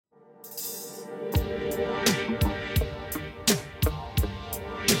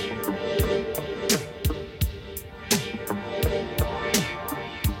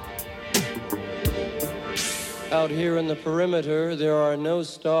Out here in the perimeter, there are no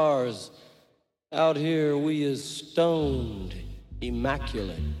stars. Out here, we is stoned,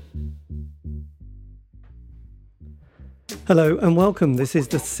 immaculate. Hello and welcome. This is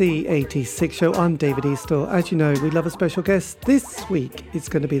the C86 show. I'm David Eastaugh. As you know, we love a special guest. This week, it's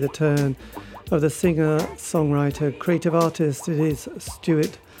going to be the turn of the singer, songwriter, creative artist. It is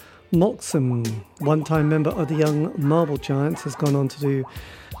Stuart Moxham, one-time member of the Young Marble Giants, has gone on to do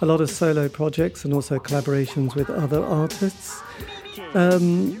a lot of solo projects and also collaborations with other artists.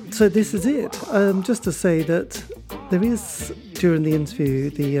 So this is it. Just to say that there is, during the interview,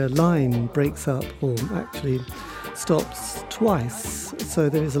 the line breaks up, or actually stops twice. So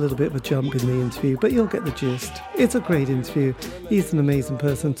there is a little bit of a jump in the interview, but you'll get the gist. It's a great interview. He's an amazing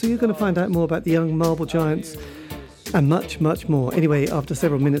person. So you're going to find out more about the Young Marble Giants and much, much more. Anyway, after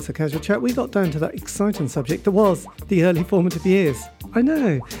several minutes of casual chat, we got down to that exciting subject that was the early formative years. I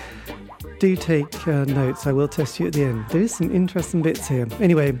know. Do take notes. I will test you at the end. There is some interesting bits here.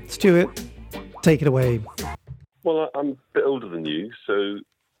 Anyway, Stuart, take it away. Well, I'm a bit older than you, so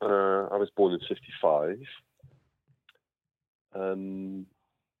I was born in 55.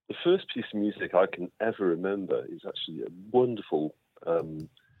 The first piece of music I can ever remember is actually a wonderful,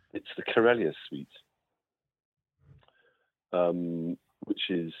 it's the Karelia Suite, which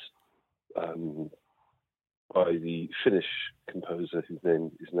is by the Finnish composer whose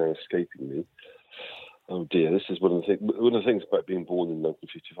name is now escaping me. Oh dear, this is one of the things about being born in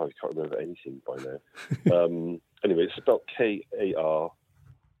 1955. You can't remember anything by now. Anyway, it's spelled Karelia.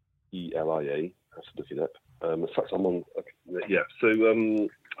 I have to look it up. In fact, I'm on. Yeah, so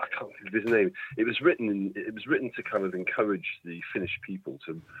I can't think of his name. It was written to kind of encourage the Finnish people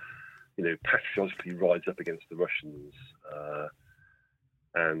to, patriotically rise up against the Russians,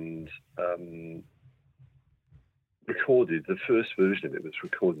 and recorded. The first version of it was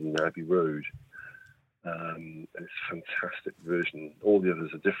recorded in Abbey Road, and it's a fantastic version. All the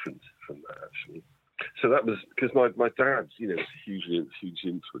others are different from that, actually. So that was because my dad, was a huge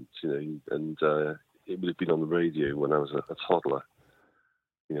influence, and it would have been on the radio when I was a toddler.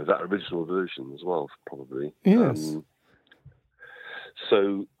 That original version as well, probably. Yes.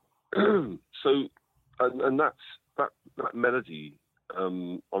 And that melody.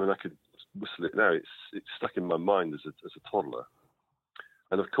 I could whistle it now. It's stuck in my mind as a toddler,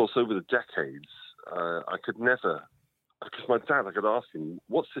 and of course over the decades, I could never. Because my dad, I could ask him,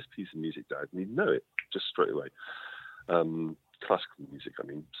 "What's this piece of music, Dad?" And he'd know it just straight away. Classical music,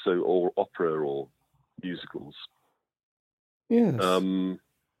 or opera or musicals. Yes.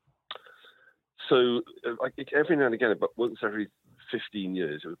 So every now and again, about once every 15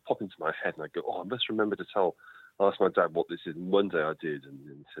 years, it would pop into my head, and I'd go, "Oh, I must remember to ask my dad what this is." And one day I did, and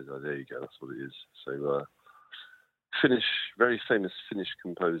he said, "Oh, there you go, that's what it is." So, very famous Finnish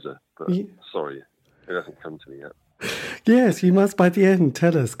composer, but sorry, it hasn't come to me yet. Yes, you must by the end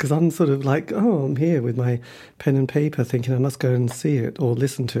tell us, because I'm sort of like, I'm here with my pen and paper thinking I must go and see it or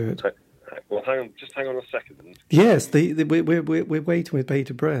listen to it. Well, hang on a second. Yes, we're waiting with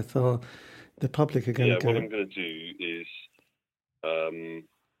bated breath. The public are going to go. What I'm going to do is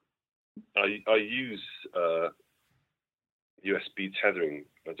I use USB tethering.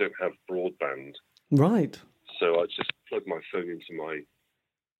 I don't have broadband. Right. So I just plug my phone into my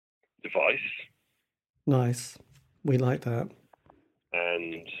device. Nice. We like that.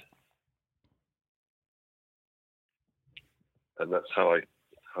 And that's how I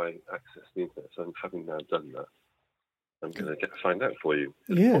access the internet. So having now done that, I'm going to find out for you.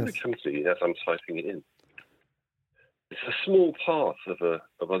 It'll probably come to me as I'm typing it in. It's a small part of a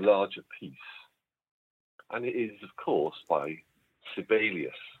larger piece, and it is, of course, by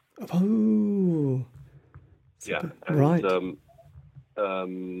Sibelius. Oh, yeah, right.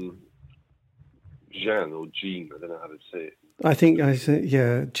 Jean or Jean, I don't know how to say it. I think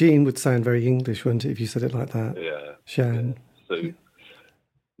Jean would sound very English, wouldn't it, if you said it like that? Yeah. Jean. Yeah. So,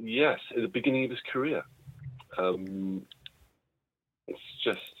 yes, at the beginning of his career. It's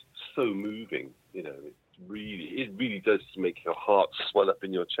just so moving, It really does make your heart swell up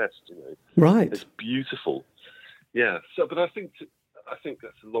in your chest, Right. It's beautiful. Yeah. So, but I think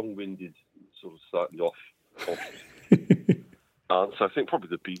that's a long-winded, sort of slightly off answer. I think probably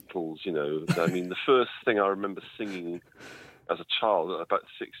the Beatles. The first thing I remember singing as a child, at about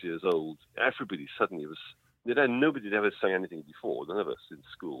 6 years old, everybody suddenly was. Nobody had ever sang anything before. None of us in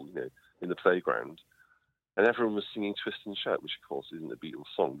school, in the playground. And everyone was singing Twist and Shout, which of course isn't a Beatles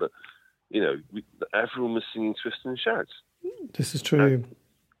song, but everyone was singing Twist and Shout. This is true.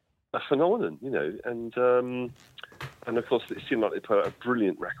 A phenomenon, and of course it seemed like they put out a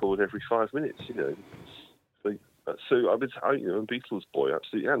brilliant record every 5 minutes, So I'm a Beatles boy,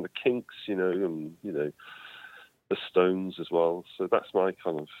 absolutely, and the Kinks, and the Stones as well. So that's my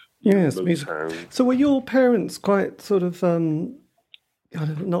kind of Yes, music. Motown. So were your parents quite sort of, I don't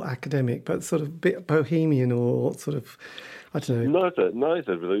know, not academic, but sort of a bit bohemian or sort of, I don't know.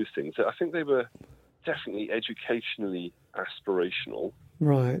 Neither of those things. I think they were definitely educationally aspirational.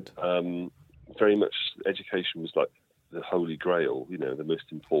 Right. Very much education was like the holy grail, the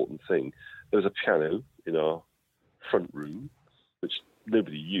most important thing. There was a piano in our front room, which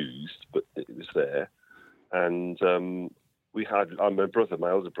nobody used, but it was there. And we had,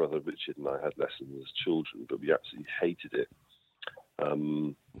 my older brother Richard, and I had lessons as children, but we absolutely hated it.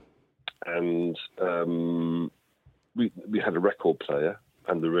 We had a record player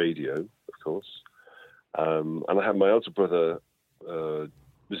and the radio, of course. And I had my older brother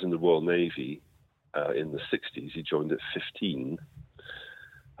was in the Royal Navy in the 60s. He joined at 15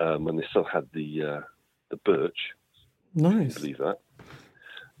 when they still had the birch. Nice. Believe that.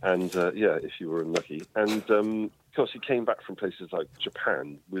 And if you were unlucky. And of course, he came back from places like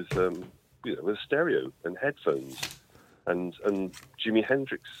Japan with with stereo and headphones and Jimi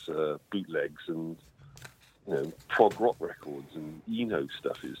Hendrix bootlegs and prog rock records and Eno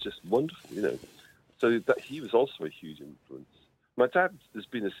stuff. It was just wonderful, So that he was also a huge influence. My dad has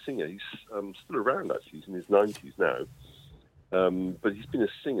been a singer. He's still around, actually. He's in his 90s now. But he's been a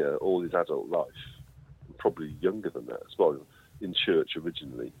singer all his adult life, probably younger than that as well, in church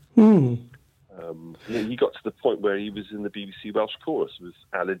originally. He got to the point where he was in the BBC Welsh Chorus with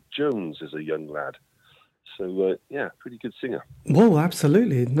Aled Jones as a young lad. So, pretty good singer. Well,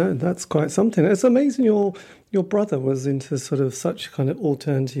 absolutely. No, that's quite something. It's amazing your brother was into sort of such kind of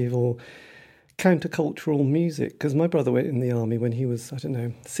alternative or countercultural music, because my brother went in the army when he was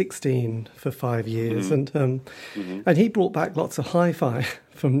 16 for 5 years, and he brought back lots of hi-fi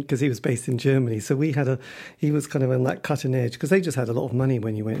because he was based in Germany. So he was kind of on that cutting edge, because they just had a lot of money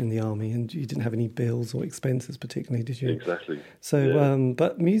when you went in the army, and you didn't have any bills or expenses particularly, did you? Exactly. So,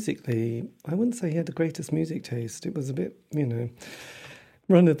 but musically, I wouldn't say he had the greatest music taste. It was a bit,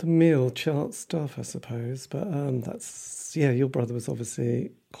 run-of-the-mill chart stuff, I suppose. But your brother was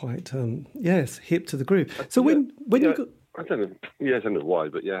obviously quite, hip to the groove. So when you got... I don't know. Yeah, I don't know why,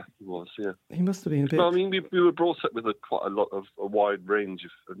 but he was. Yeah, he must have been a bit. Well, I mean, we were brought up with quite a wide range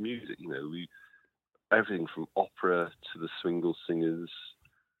of music. Everything from opera to the Swingle Singers,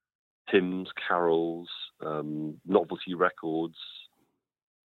 hymns, carols, novelty records.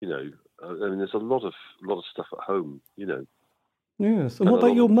 There's a lot of stuff at home. Yes. And what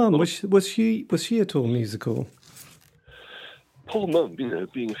about your mum? Was she at all musical? Poor mum, being a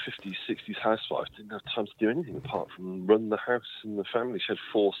 50s, 60s housewife, didn't have time to do anything apart from run the house and the family. She had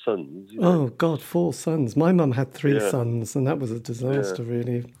 4 sons. Oh, God, 4 sons. My mum had 3 sons, and that was a disaster,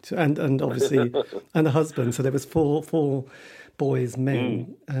 really. And obviously, and a husband. So there was four boys,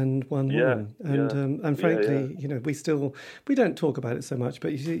 men, and 1 woman. And frankly, we don't talk about it so much,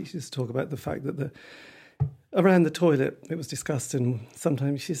 but you just talk about the fact that around the toilet, it was discussed, and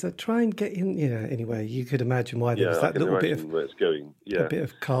sometimes she said, "Try and get in." Anyway, you could imagine why there was that little bit of where it's going. a bit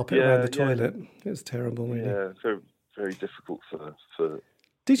of carpet around the toilet. It was terrible, really. Yeah, very, very difficult for.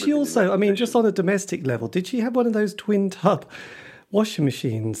 Did she also? I mean, just on a domestic level, did she have one of those twin tub washing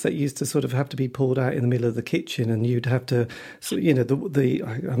machines that used to sort of have to be pulled out in the middle of the kitchen, and you'd have to,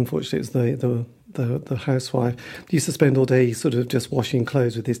 unfortunately, it was the housewife used to spend all day sort of just washing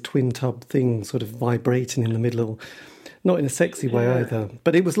clothes with this twin tub thing sort of vibrating in the middle, not in a sexy way either,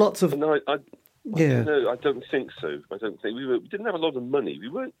 but it was lots of. No, I don't think so. I don't think we didn't have a lot of money. We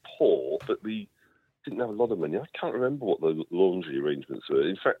weren't poor, but we didn't have a lot of money. I can't remember what the laundry arrangements were.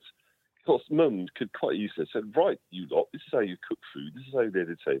 In fact, of course, Mum could quite easily have said, "Right, you lot, this is how you cook food. This is how you lay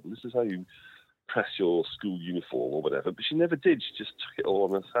the table. This is how you press your school uniform or whatever." But she never did. She just took it all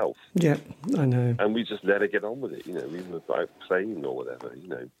on herself. Yeah, I know. And we just let her get on with it. We were out playing or whatever.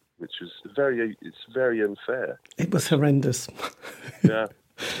 Which was very unfair. It was horrendous. Yeah.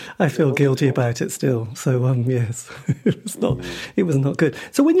 I feel guilty about it still. So, yes, it was not good.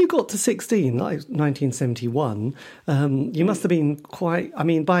 So when you got to 16, like 1971, you must have been quite, I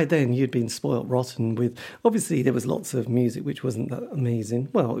mean, by then you'd been spoilt rotten with, obviously there was lots of music which wasn't that amazing.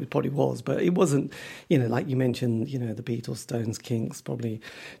 Well, it probably was, but it wasn't, like you mentioned, the Beatles, Stones, Kinks, probably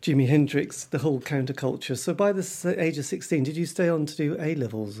Jimi Hendrix, the whole counterculture. So by the age of 16, did you stay on to do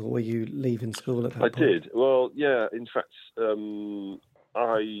A-levels, or were you leaving school at that point? I did. Well, yeah, in fact...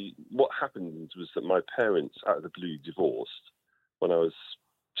 what happened was that my parents, out of the blue, divorced when I was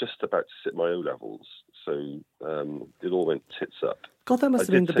just about to sit my O-levels. So it all went tits up. God, that must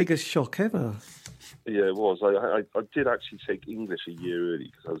have been the biggest shock ever. Yeah, it was. I did actually take English a year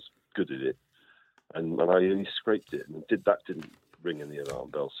early because I was good at it, and I only scraped it, and that didn't ring any alarm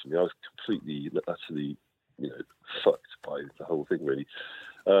bells for me. I was completely, utterly fucked by the whole thing, really.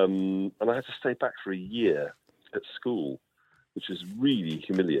 And I had to stay back for a year at school, which was really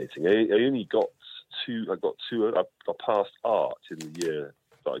humiliating. I only got two. I passed art in the year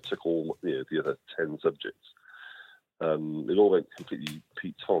that I took all the other 10 subjects. It all went completely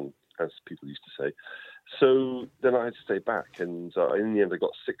Pete Tong, as people used to say. So then I had to stay back, and in the end I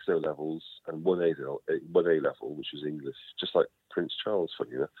got 6 O-levels and 1 A-level, which was English, just like Prince Charles,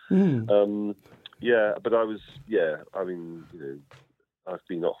 funny enough. But I was, I mean, I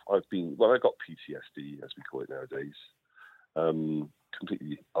got PTSD, as we call it nowadays,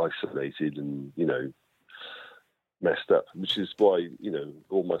 completely isolated and, messed up, which is why,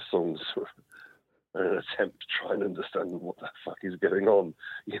 all my songs were an attempt to try and understand what the fuck is going on,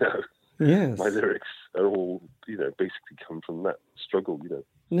 Yes. My lyrics are all, basically come from that struggle,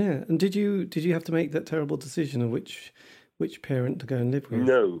 Yeah. And did you have to make that terrible decision of which parent to go and live with?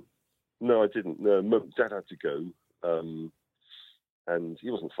 No, I didn't. No, Dad had to go, and he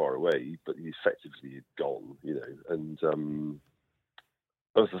wasn't far away, but he effectively had gone, And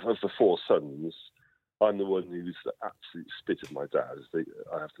of the 4 sons, I'm the one who was the absolute spit of my dad.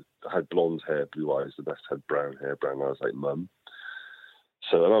 I had blonde hair, blue eyes. The rest had brown hair, brown eyes like Mum.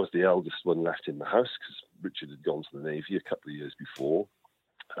 So, and I was the eldest one left in the house because Richard had gone to the Navy a couple of years before.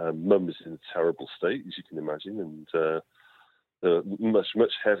 Mum was in a terrible state, as you can imagine, and much,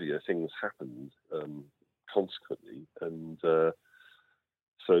 much heavier things happened consequently. And so,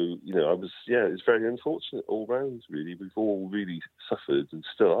 it was very unfortunate all round, really. We've all really suffered and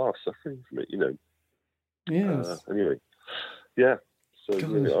still are suffering from it, Yes. Anyway, yeah. So,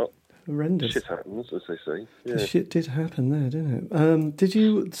 horrendous. Shit happens, as they say. Yeah. The shit did happen there, didn't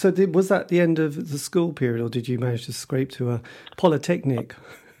it? Was that the end of the school period, or did you manage to scrape to a polytechnic?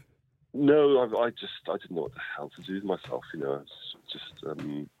 No, I didn't know what the hell to do with myself. I was just,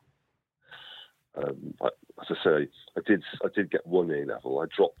 as I say, I did get 1 A-level. I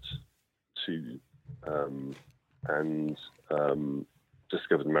dropped 2, and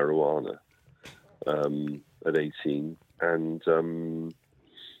discovered marijuana at 18, and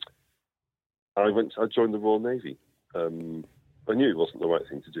I joined the Royal Navy. I knew it wasn't the right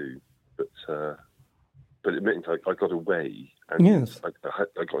thing to do, but it meant I got away, and yes. I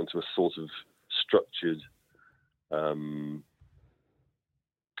got into a sort of structured,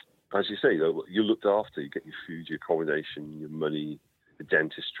 as you say, you're looked after. You get your food, your accommodation, your money, your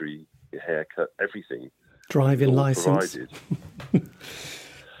dentistry, your haircut, everything. Driving license. Provided.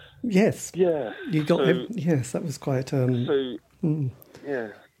 Yes. Yeah. You got yes, that was quite. Yeah.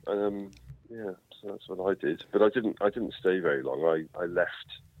 So that's what I did, but I didn't stay very long. I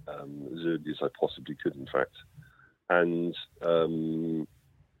left as early as I possibly could, in fact, and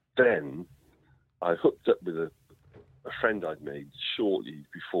then I hooked up with a friend I'd made shortly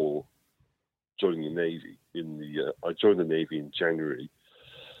before joining the Navy. I joined the Navy in January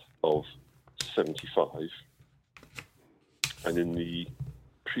of '75, and in the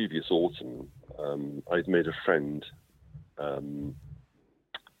previous autumn, I'd made a friend.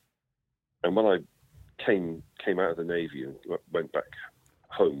 And when I came out of the Navy and went back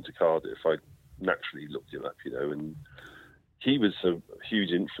home to Cardiff, I naturally looked him up, and he was a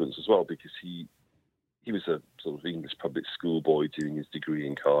huge influence as well, because he was a sort of English public school boy doing his degree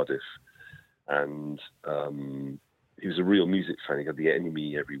in Cardiff, and he was a real music fan. He had the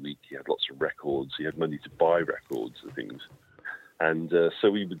Enemy every week. He had lots of records. He had money to buy records and things, and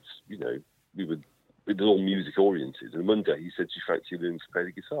so we would, it was all music oriented. And one day he said, "Do you fancy learning to play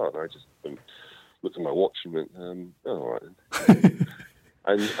the guitar?" And I just looked at my watch and went, all right then.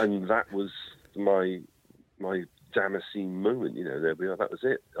 and that was my Damascene moment, there we are, that was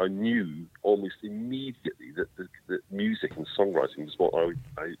it. I knew almost immediately that music and songwriting was what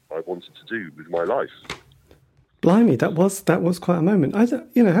I wanted to do with my life. Blimey, that was quite a moment. I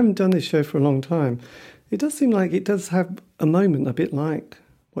haven't done this show for a long time. It does seem like it does have a moment a bit like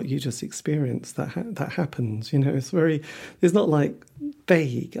what you just experienced that happens. It's not like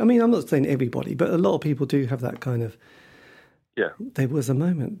vague. I mean, I'm not saying everybody, but a lot of people do have that kind of, there was a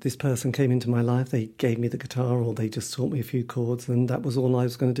moment. This person came into my life, they gave me the guitar, or they just taught me a few chords, and that was all I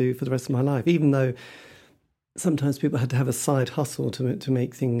was going to do for the rest of my life, even though sometimes people had to have a side hustle to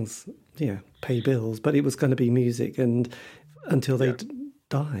make things, pay bills, but it was going to be music and until they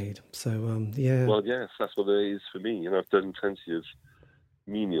died. So, Well, yes, that's what it is for me. I've done plenty of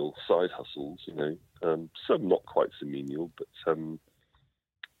menial side hustles, some not quite so menial, but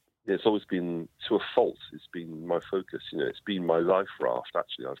it's always been, to a fault, it's been my focus. It's been my life raft.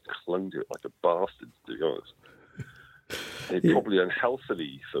 Actually, I've clung to it like a bastard, to be honest. Probably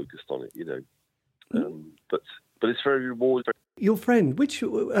unhealthily focused on it, but it's very rewarding. Your friend,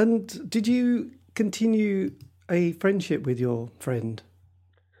 did you continue a friendship with your friend?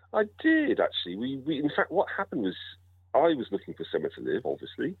 I did, actually. We in fact, what happened was I was looking for somewhere to live,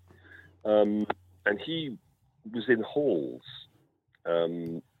 obviously, and he was in Halls,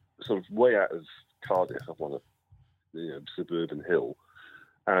 sort of way out of Cardiff, up on a suburban hill,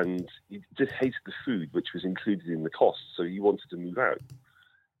 and he just hated the food, which was included in the cost, so he wanted to move out.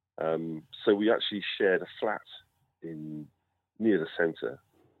 So we actually shared a flat near the centre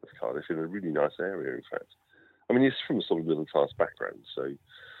of Cardiff, in a really nice area, in fact. I mean, he's from a sort of middle-class background, so...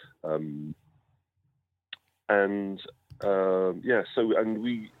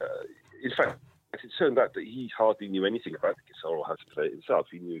 we, in fact, it turned out that he hardly knew anything about the guitar or how to play it himself.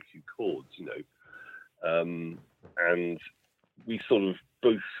 He knew a few chords, and we sort of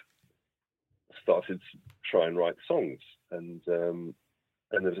both started to try and write songs, and there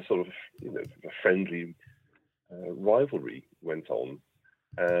was a sort of, a friendly rivalry went on.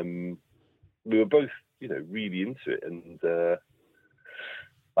 We were both, really into it, and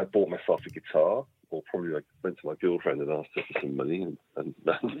I bought myself a guitar, or probably I went to my girlfriend and asked her for some money, and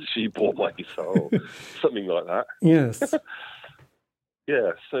she bought my guitar, or something like that. Yes.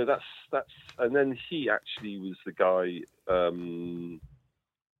 Yeah, so that's, and then he actually was the guy.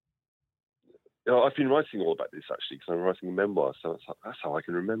 I've been writing all about this actually, because I'm writing a memoir, so that's how I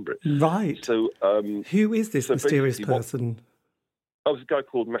can remember it. Right. So, who is this mysterious person? I was a guy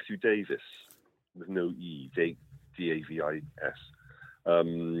called Matthew Davis, with no E, Davis.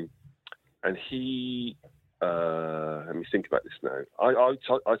 And he, let me think about this now. I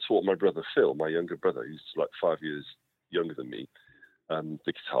taught my brother Phil, my younger brother, who's like 5 years younger than me, the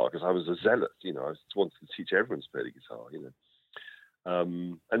guitar, because I was a zealot, I wanted to teach everyone to play the guitar,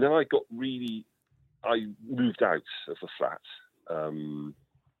 And then I moved out of the flat.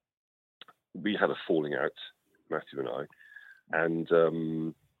 We had a falling out, Matthew and I, and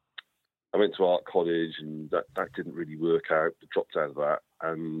I went to art college, and that didn't really work out. I dropped out of that,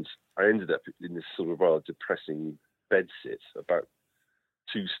 and I ended up in this sort of rather depressing bedsit about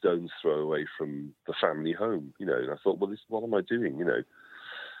 2 stones throw away from the family home, and I thought, well, what am I doing, And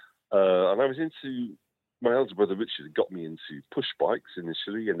I was into, my elder brother Richard got me into push bikes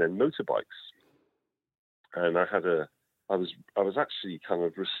initially, and then motorbikes. And I was actually kind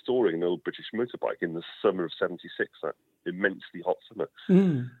of restoring an old British motorbike in the summer of '76, that immensely hot summer.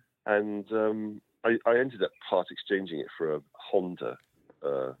 Mm. And I ended up part exchanging it for a Honda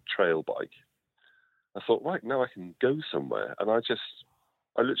trail bike. I thought, right, now I can go somewhere. And I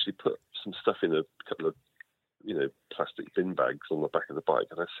literally put some stuff in a couple of, plastic bin bags on the back of the bike.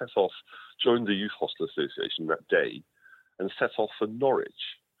 And I set off, joined the Youth Hostel Association that day, and set off for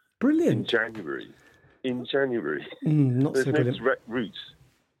Norwich. Brilliant. In January. Not There's so brilliant.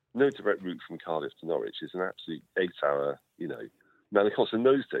 No direct route from Cardiff to Norwich. It's an absolute 8-hour, Now, of course, in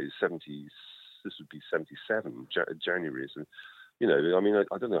those days, this would be 77, January. So,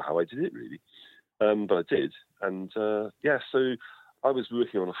 I don't know how I did it, really. But I did. And, so I was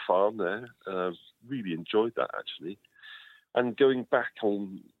working on a farm there. Really enjoyed that, actually. And going back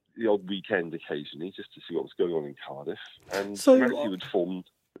on the odd weekend occasionally, just to see what was going on in Cardiff. And so, Matthew had formed...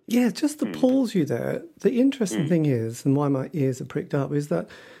 Yeah, just to pause you there, the interesting thing is, and why my ears are pricked up, is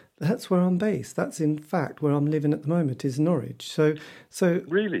that's where I'm based. That's in fact where I'm living at the moment, is Norwich. So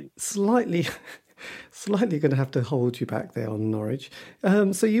really slightly going to have to hold you back there on Norwich.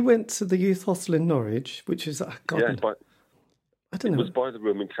 So you went to the youth hostel in Norwich, which is I don't know. It was by the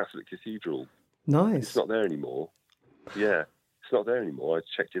Roman Catholic Cathedral. Nice. It's not there anymore. Yeah, it's not there anymore. I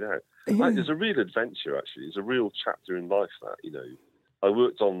checked it out. Yeah. There's a real adventure, actually. It's a real chapter in life, that, I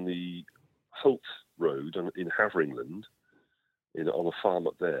worked on the Holt Road in Haveringland, on a farm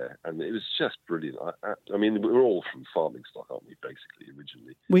up there, and it was just brilliant. I mean, we're all from farming stock, aren't we, basically,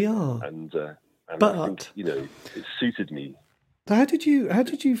 originally? We are. And but I think, it suited me. How did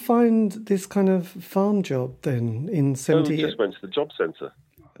you find this kind of farm job then in 70? I just went to the job centre.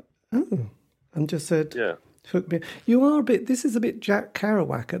 Oh, and just said, yeah. Hook me. You are this is a bit Jack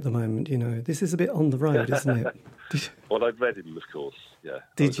Kerouac at the moment, This is a bit on the road, isn't it? Well, I'd read him, of course, yeah.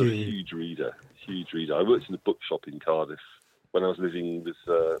 Did you? I was a huge reader. I worked in a bookshop in Cardiff when I was living with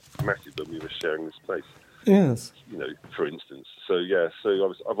Matthew, when we were sharing this place. Yes. For instance. So, yeah,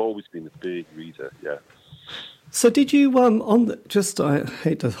 I've always been a big reader, yeah. So did you I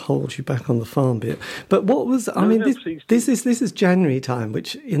hate to hold you back on the farm bit, but what was this is January time,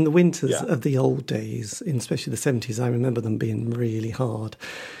 which in the winters of the old days, especially the 70s, I remember them being really hard,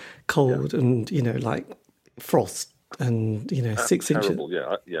 cold, and like frost, and 6 inches. Terrible,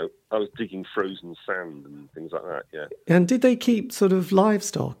 yeah. I was digging frozen sand and things like that. Yeah. And did they keep sort of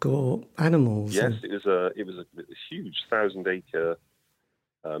livestock or animals? Yes, it was a huge 1,000-acre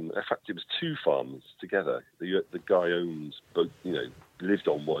In fact, it was 2 farms together. The guy owns both, lived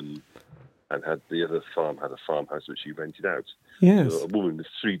on one and had the other farm had a farmhouse which he rented out. Yes. So a woman with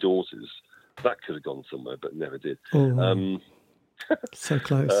 3 daughters. That could have gone somewhere, but never did. Oh, so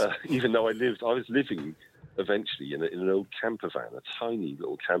close. Even though I was living eventually in an old camper van, a tiny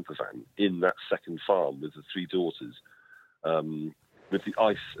little camper van, in that second farm with the 3 daughters, with the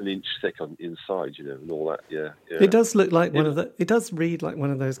ice an inch thick on inside, and all that. Yeah. It does look like it does read like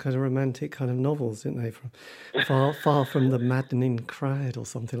one of those kind of romantic kind of novels, don't they? From far from the maddening crowd or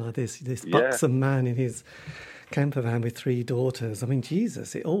something like this. This buxom man in his camper van with 3 daughters. I mean,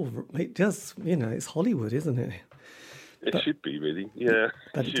 Jesus, it does, it's Hollywood, isn't it? It should be, really, yeah.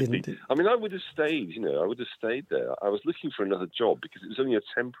 But it didn't. I mean, I would have stayed, I would have stayed there. I was looking for another job because it was only a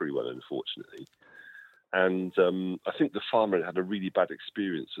temporary one, unfortunately. And I think the farmer had a really bad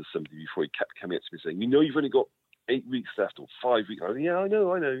experience with somebody before he kept coming up to me saying, you've only got 8 weeks left or 5 weeks. I I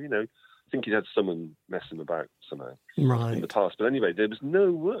know. I think he'd had someone mess him about somehow in the past. But anyway, there was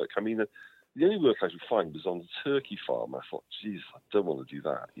no work. I mean, the only work I could find was on the turkey farm. I thought, geez, I don't want to do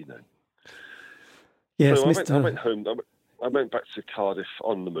that, Yes, so I went home. I went back to Cardiff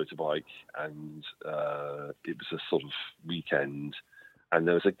on the motorbike, and it was a sort of weekend, and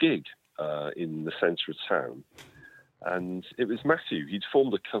there was a gig in the centre of town, and it was Matthew. He'd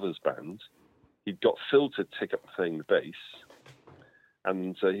formed a covers band. He'd got Phil to take up playing the bass,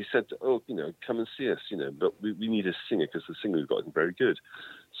 and he said, come and see us, but we need a singer because the singer we've got isn't very good.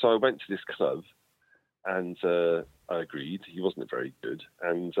 So I went to this club, and I agreed. He wasn't very good,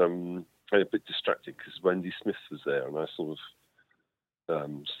 and I was a bit distracted because Wendy Smith was there, and I sort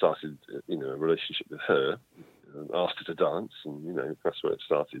of started, a relationship with her, and asked her to dance, and that's where it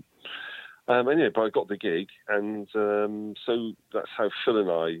started. Anyway, but I got the gig, and so that's how Phil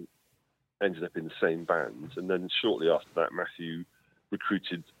and I ended up in the same band. And then shortly after that, Matthew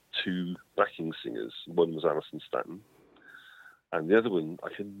recruited 2 backing singers. One was Alison Staton, and the other one I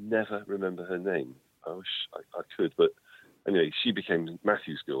can never remember her name. I wish I could, but. Anyway, she became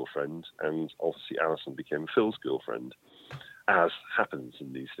Matthew's girlfriend, and obviously Alison became Phil's girlfriend, as happens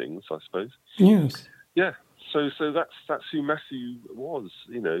in these things, I suppose. Yes. Yeah. So that's who Matthew was,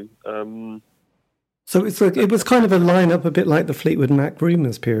 So it's like, it was kind of a lineup, a bit like the Fleetwood Mac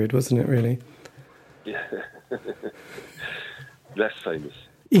Rumours period, wasn't it? Really. Yeah. Less famous.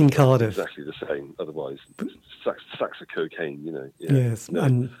 In Cardiff. Exactly the same. Otherwise, sacks of cocaine, Yeah. Yes,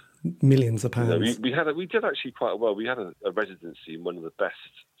 and millions of pounds. We did actually quite well. We had a residency in one of the best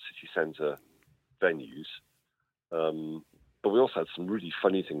city centre venues, but we also had some really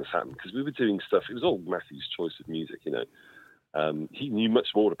funny things happen because we were doing stuff. It was all Matthew's choice of music, He knew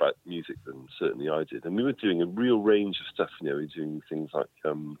much more about music than certainly I did, and we were doing a real range of stuff. We were doing things like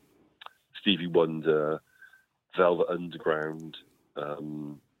Stevie Wonder, Velvet Underground,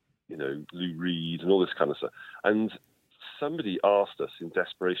 Lou Reed, and all this kind of stuff, and somebody asked us in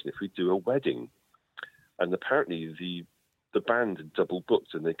desperation if we'd do a wedding, and apparently the band had double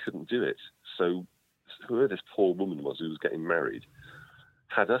booked and they couldn't do it. So whoever this poor woman was who was getting married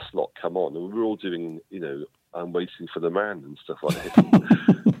had us lot come on, and we were all doing, I'm Waiting for the Man and stuff like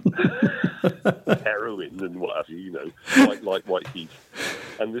that. Heroin and what have you, like White Heat.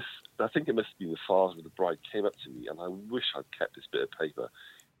 And this, I think it must have been the father of the bride, came up to me, and I wish I'd kept this bit of paper,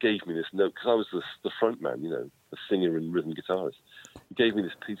 gave me this note, because I was the front man, the singer and rhythm guitarist. He gave me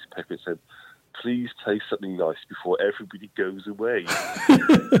this piece of paper and said, please taste something nice before everybody goes away.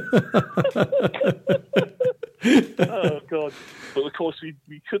 Oh, God. But, of course,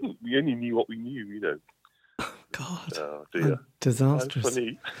 we couldn't. We only knew what we knew, God. Oh, dear. Disastrous. That's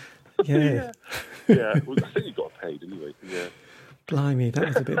funny. Yeah. Yeah. Well, I think you got paid anyway. Yeah. Blimey, that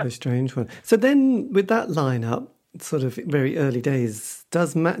was a bit of a strange one. So then with that lineup, sort of very early days,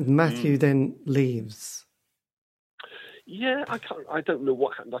 does Matthew then leaves? Yeah, I don't know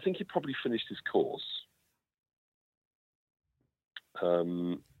what happened. I think he probably finished his course.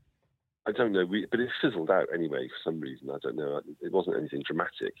 I don't know, but it fizzled out anyway for some reason. I don't know. It wasn't anything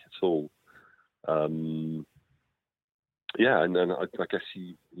dramatic at all. Yeah, and then I guess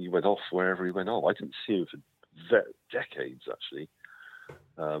he went off wherever he went off. I didn't see him for decades, actually.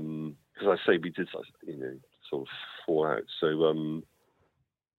 Because I say we did, sort of fall out. So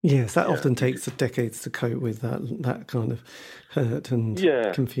yes, that often takes decades to cope with that kind of hurt and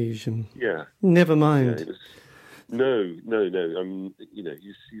confusion. Yeah. Never mind. Yeah, no.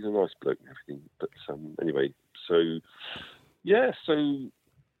 He's a nice bloke and everything. But anyway, so yeah,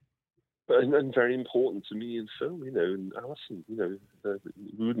 and very important to me and Phil, and Alison, we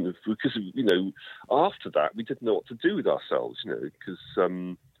wouldn't have, because, after that, we didn't know what to do with ourselves, because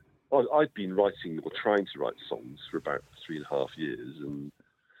I'd been writing or trying to write songs for about 3.5 years, and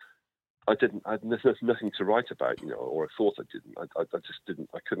there's nothing to write about, or I thought I didn't. I just didn't.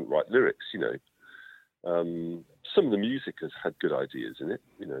 I couldn't write lyrics, Some of the music had good ideas in it,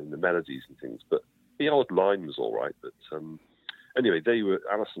 the melodies and things, but the odd line was all right. But anyway,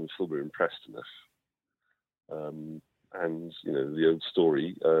 Alison and Phil were impressed enough. And, the old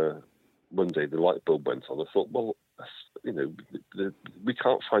story, one day the light bulb went on. I thought, well, we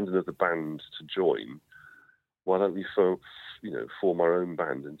can't find another band to join. Why don't we form our own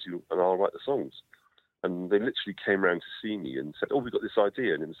band and I'll write the songs? And they literally came around to see me and said, oh, we've got this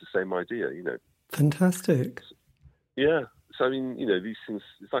idea. And it was the same idea, Fantastic. Yeah. So, these things,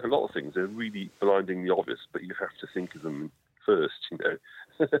 it's like a lot of things. They're really blindingly obvious, but you have to think of them first,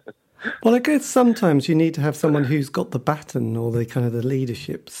 Well, I guess sometimes you need to have someone who's got the baton or the kind of the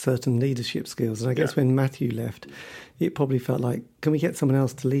leadership, certain leadership skills. And I guess when Matthew left, it probably felt like, can we get someone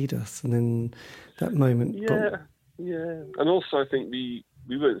else to lead us? And then that moment. Yeah. And also, I think we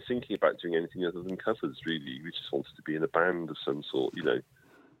weren't thinking about doing anything other than covers, really. We just wanted to be in a band of some sort,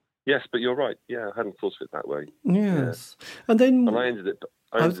 Yes, but you're right. Yeah, I hadn't thought of it that way. Yes. Yeah. And I ended up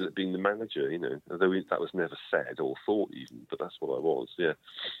being the manager, although that was never said or thought even, but that's what I was, yeah.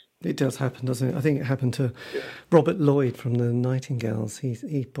 It does happen, doesn't it? I think it happened to Robert Lloyd from the Nightingales.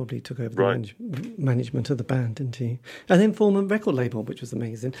 He probably took over the management of the band, didn't he? And then formed a record label, which was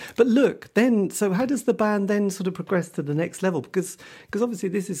amazing. But look, so how does the band then sort of progress to the next level? Because obviously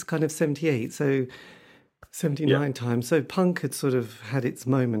this is kind of 78, so 79 times. So punk had sort of had its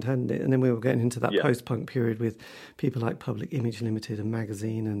moment, hadn't it? And then we were getting into that post-punk period with people like Public Image Limited and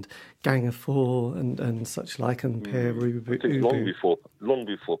Magazine and Gang of Four and such like, and Pere Ubu. I think long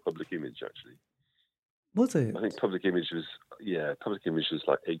before Public Image, actually. Was it? I think Public Image was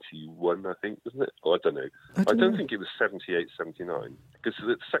like 81, I think, wasn't it? Oh, I don't know. I don't think it was 78, 79, because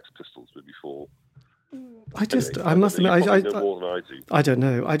the Sex Pistols were before. I must admit, I know more than I do. I don't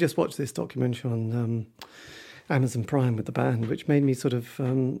know. I just watched this documentary on Amazon Prime with the band, which made me sort of,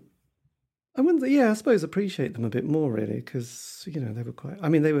 I suppose appreciate them a bit more, really, because, they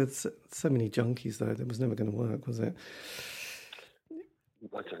were they were so many junkies, though. That was never going to work, was it?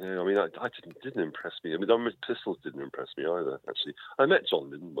 I don't know. I didn't impress me. The Pistols didn't impress me either, actually. I met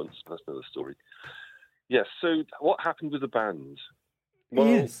John Lydon once, but that's another story. Yes, so what happened with the band? Well,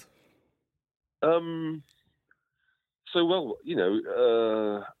 yes. For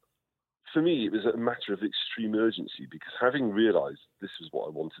me, it was a matter of extreme urgency because having realised this was what I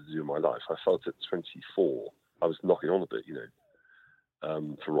wanted to do in my life, I felt at 24 I was knocking on a bit,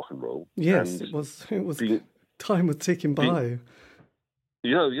 for rock and roll. Yes, and it was. Time was ticking by.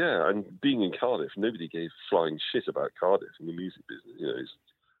 And being in Cardiff, nobody gave flying shit about Cardiff in the music business.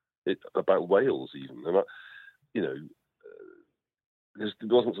 About Wales even, and there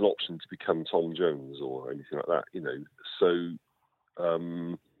wasn't an option to become Tom Jones or anything like that, So,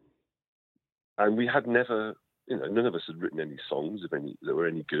 and we had never, none of us had written any songs that were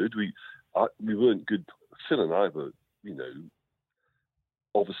any good. We weren't good. Phil and I were,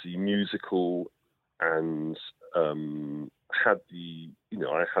 obviously musical and had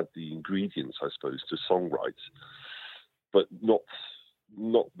I had the ingredients, I suppose, to songwrite, but not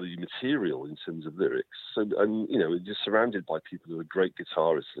the material in terms of lyrics. So, and we're just surrounded by people who are great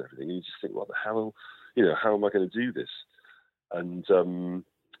guitarists and everything, and you just think, what the hell, how am I going to do this? And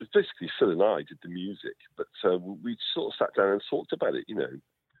it's basically Phil and I did the music, but we sort of sat down and talked about it, And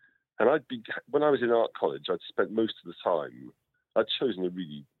when I was in art college, I'd spent most of the time. I'd chosen a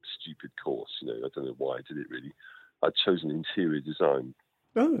really stupid course, I don't know why I did it really. I'd chosen interior design.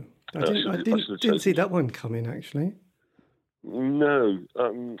 Oh, I didn't see that one coming, actually. No,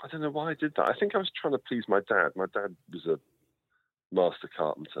 I don't know why I did that. I think I was trying to please my dad. My dad was a master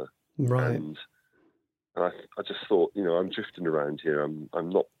carpenter, right? And I just thought, I'm drifting around here. I'm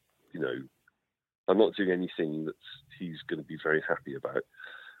not, I'm not doing anything that he's going to be very happy about.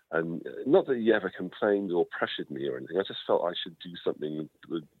 And not that he ever complained or pressured me or anything. I just felt I should do something that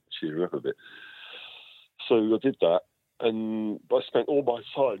would cheer him up a bit. So I did that, and I spent all my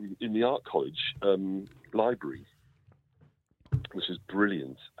time in the art college library, which was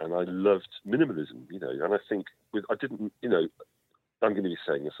brilliant, and I loved minimalism, and I think I didn't, I'm going to be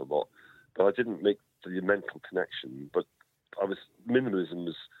saying this a lot, but I didn't make the mental connection, but minimalism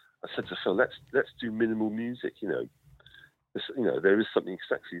was, I said to Phil, let's do minimal music, there is something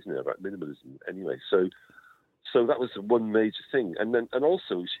sexy, isn't there, about minimalism anyway, so that was one major thing, and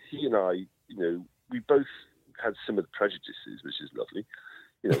also he and I, we both had similar prejudices, which is lovely,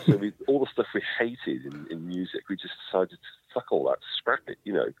 so all the stuff we hated in music, we just decided to fuck all that, scrap it,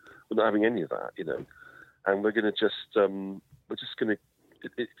 we're not having any of that, and we're going to just,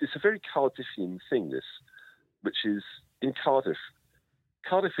 it's a very Cardiffian thing, this, which is, in Cardiff,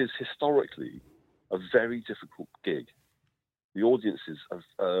 Cardiff is historically a very difficult gig. The audiences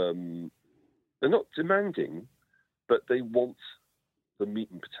they're not demanding, but they want the meat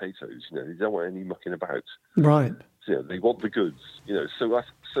and potatoes. They don't want any mucking about. Right. They want the goods. So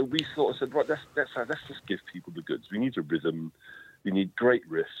we sort of said, right, let's just give people the goods. We need a rhythm. We need great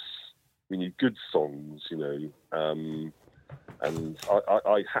riffs. We need good songs. And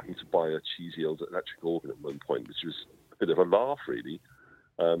I happened to buy a cheesy old electric organ at one point, which was a bit of a laugh, really.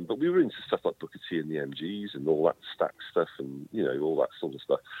 But we were into stuff like Booker T and the MGs and all that stack stuff and, all that sort of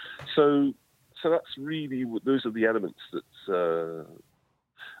stuff. So that's really, those are the elements that...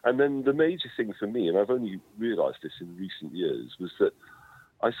 and then the major thing for me, and I've only realised this in recent years, was that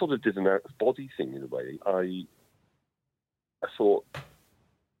I sort of did an out-of-body thing in a way. I thought,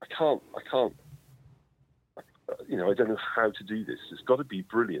 I can't, I don't know how to do this. It's got to be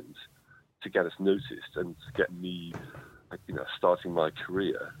brilliant to get us noticed and to get me... starting my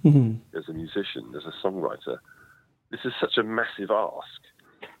career as a musician, as a songwriter. This is such a massive ask.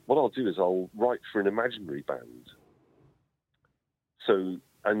 What I'll do is I'll write for an imaginary band. So,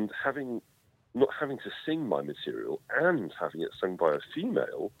 and not having to sing my material and having it sung by a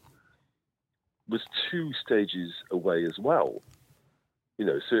female was 2 stages away as well.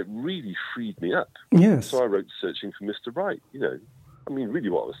 So it really freed me up. Yes. So I wrote Searching for Mr. Right, really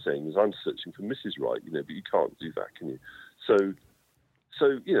what I was saying is I'm searching for Mrs. Right, but you can't do that, can you? So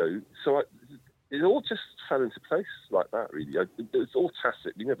it all just fell into place like that, really. It's all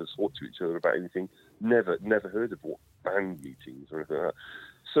tacit. We never talked to each other about anything. Never heard of band meetings or anything like that.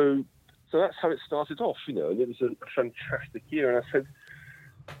 So that's how it started off, and it was a fantastic year. And I said,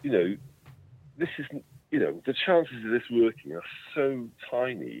 this is, the chances of this working are so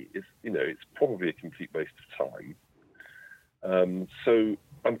tiny. It's probably a complete waste of time. So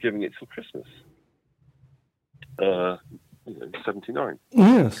I'm giving it till Christmas. 79.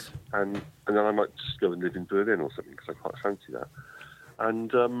 Yes. And then I might just go and live in Berlin or something because I quite fancy that.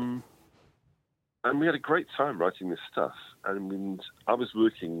 And we had a great time writing this stuff. And I was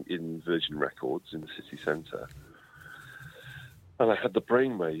working in Virgin Records in the city centre. And I had the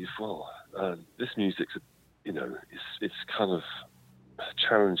brainwave, this music's, it's kind of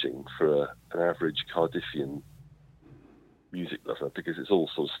challenging for an average Cardiffian music lover because it's all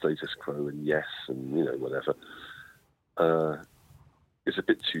sort of status quo and yes and, whatever. It's a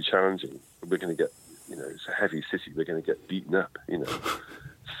bit too challenging. We're going to get, it's a heavy city. We're going to get beaten up,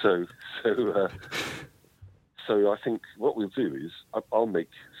 So I think what we'll do is I'll make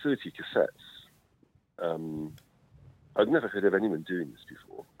 30 cassettes. I'd never heard of anyone doing this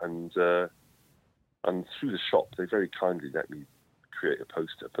before, and through the shop they very kindly let me create a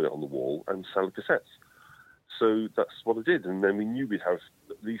poster, put it on the wall, and sell the cassettes. So that's what I did, and then we knew we'd have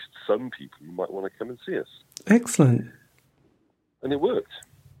at least some people who might want to come and see us. Excellent. And it worked.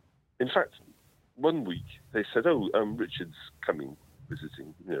 In fact, one week they said, Richard's coming,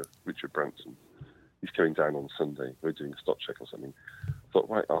 visiting, Richard Branson. He's coming down on Sunday. We're doing a stock check or something. I thought,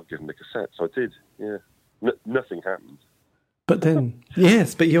 right, I'll give him the cassette. So I did, yeah. Nothing happened. But then,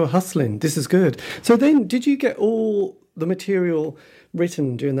 yes, but you were hustling. This is good. So then, did you get all the material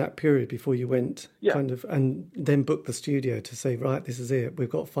written during that period before you went and then booked the studio to say, right, this is it. We've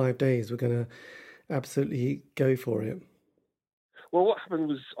got 5 days. We're going to absolutely go for it. Well, what happened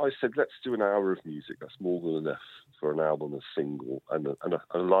was I said, let's do an hour of music. That's more than enough for an album, a single, and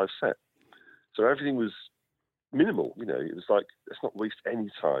a live set. So everything was minimal. It was like, let's not waste any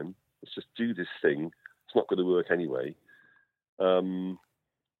time. Let's just do this thing. It's not going to work anyway. And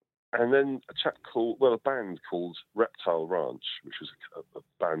then a band called Reptile Ranch, which was a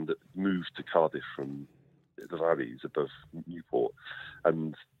band that moved to Cardiff from the valleys above Newport.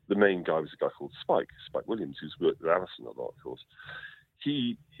 And the main guy was a guy called Spike Williams, who's worked with Alison a lot, of course.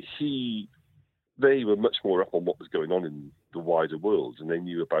 They were much more up on what was going on in the wider world, and they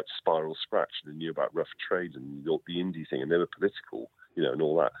knew about Spiral Scratch, and they knew about Rough Trade and the indie thing, and they were political, and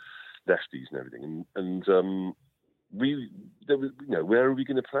all that, lefties and everything. And where are we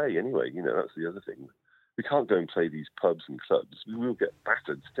going to play anyway? That's the other thing. We can't go and play these pubs and clubs. We will get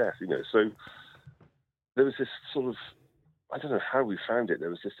battered to death, So there was this sort of, I don't know how we found it. There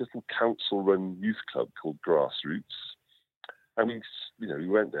was this little council-run youth club called Grassroots. And we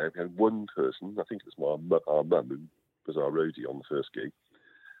went there. We had one person, I think it was our mum, who was our roadie on the first gig.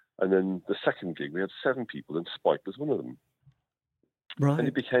 And then the second gig, we had 7 people, and Spike was one of them. Right. And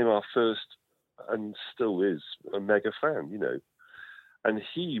he became our first, and still is, a mega fan, And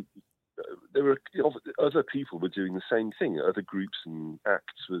there were other people were doing the same thing. Other groups and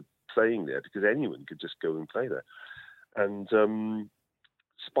acts were playing there because anyone could just go and play there. And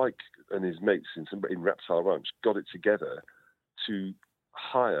Spike and his mates in Reptile Ranch got it together to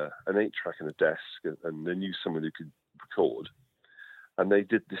hire an 8-track and a desk, and they knew someone who could record. And they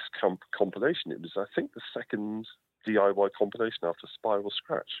did this compilation. It was, I think, the second DIY compilation after Spiral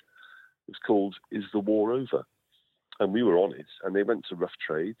Scratch. It was called "Is the War Over?" And we were on it. And they went to Rough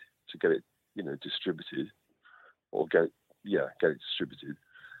Trade to get it, distributed, or get it distributed.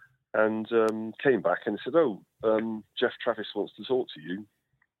 And came back and said, "Oh, Jeff Travis wants to talk to you."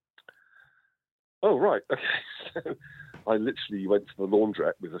 Oh, right, okay. So I literally went to the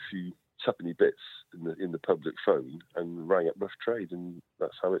laundrette with a few tuppenny bits in the public phone and rang up Rough Trade, and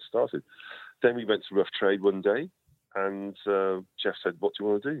that's how it started. Then we went to Rough Trade one day, and Jeff said, "What do you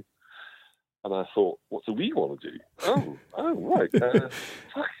want to do?" And I thought, "What do we want to do?" Oh, right.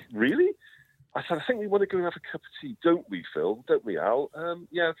 Fuck, really? I said, "I think we want to go and have a cup of tea, don't we, Phil? Don't we, Al?"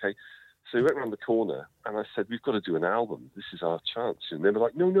 Yeah, okay. So we went around the corner, and I said, "We've got to do an album. This is our chance." And they were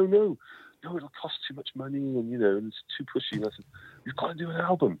like, No, it'll cost too much money, and, it's too pushy. And I said, "We've got to do an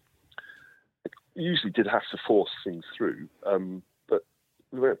album." Usually did have to force things through, but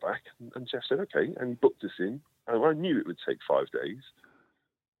we went back, and Jeff said, "Okay," and he booked us in. And I knew it would take 5 days,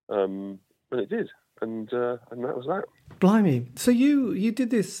 and it did, and that was that. Blimey! So you did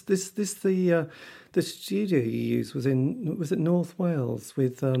this the studio you used was it North Wales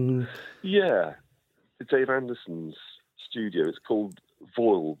with Yeah, Dave Anderson's studio. It's called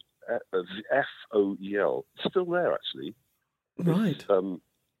Foel, Foel. It's still there, actually. Right.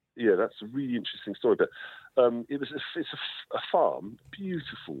 Yeah, that's a really interesting story. But it's a farm,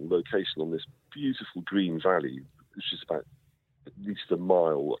 beautiful location on this beautiful green valley, which is about at least a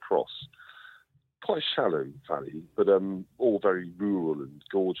mile across. Quite a shallow valley, but all very rural and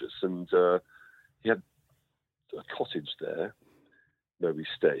gorgeous. And he had a cottage there where we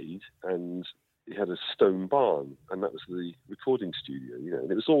stayed, and he had a stone barn, and that was the recording studio. And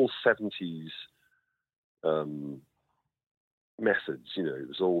it was all 70s. Methods, it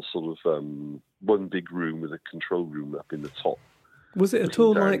was all sort of one big room with a control room up in the top. Was it at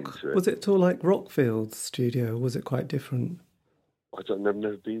all like Rockfield's studio? Or was it quite different? I've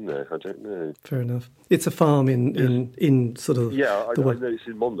never been there. I don't know. Fair enough. It's a farm in sort of. Yeah, I know it's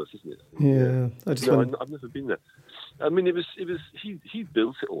in Monmouth, isn't it? Yeah, I've never been there. I mean, it was he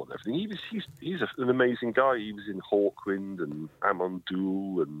built it all and everything. He's an amazing guy. He was in Hawkwind and Amon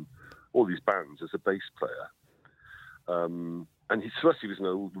Düül and all these bands as a bass player. And to us, he was an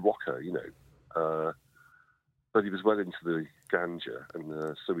old rocker, but he was well into the ganja,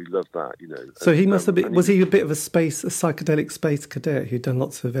 and so we loved that, So he must have been. Was he a bit of a psychedelic space cadet who'd done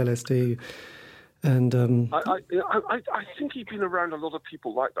lots of LSD? And I think he'd been around a lot of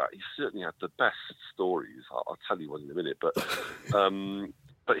people like that. He certainly had the best stories. I'll tell you one in a minute, but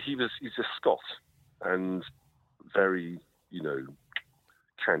he's a Scot and very,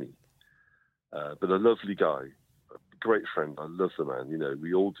 canny, but a lovely guy. Great friend. I love the man.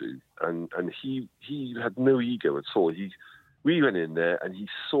 We all do. And he had no ego at all. We went in there and he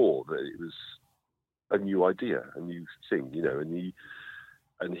saw that it was a new idea, a new thing,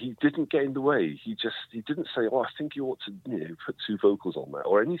 and he didn't get in the way. He didn't say, "Oh, I think you ought to put 2 vocals on that,"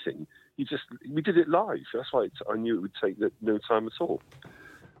 or anything. We did it live. That's why I knew it would take no time at all.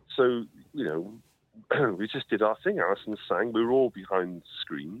 So we just did our thing. Alison sang. We were all behind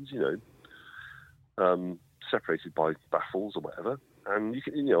screens, separated by baffles or whatever, and you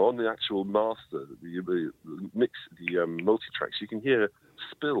can, on the actual master, the mix, the multi-tracks, you can hear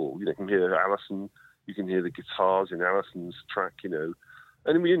spill. You can hear Alison, you can hear the guitars in Alison's track, and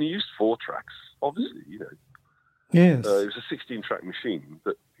we only used 4 tracks, obviously, Yes. It was a 16-track machine,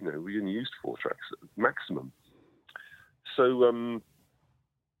 but we only used 4 tracks at maximum. So.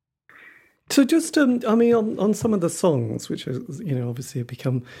 So just, on some of the songs, which obviously have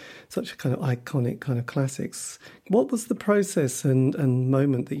become such a kind of iconic kind of classics, what was the process and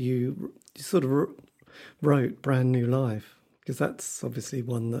moment that you sort of wrote Brand New Life? Because that's obviously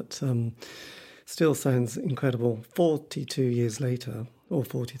one that still sounds incredible 42 years later, or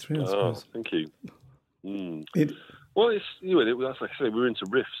 43, I suppose. Thank you. Well, it's, that's like I say, we're into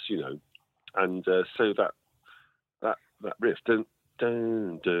riffs, and so that riff, dun,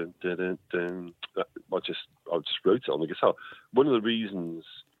 dun, dun, dun, dun. I just wrote it on the guitar. One of the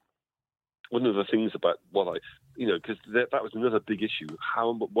things about what because that was another big issue.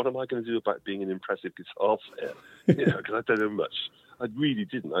 What am I going to do about being an impressive guitar player? Because I don't know much. I really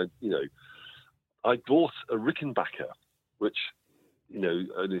didn't. I bought a Rickenbacker, which I don't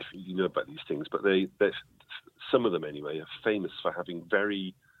know if you know about these things, but some of them anyway are famous for having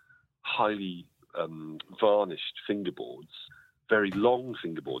very highly varnished fingerboards. Very long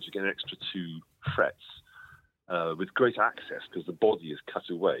fingerboards. You get an extra 2 frets with great access because the body is cut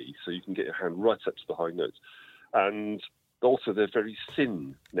away, so you can get your hand right up to the high notes. And also they're very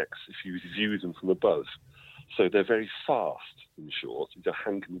thin necks if you view them from above. So they're very fast, in short. Your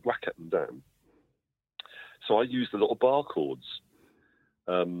hand can whack at them down. So I use the little bar chords,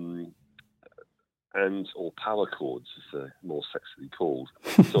 or power chords, as they're more sexily called.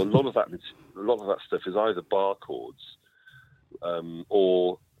 So a lot of that stuff is either bar chords,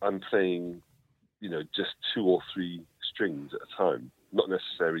 or I'm playing, just 2 or 3 strings at a time, not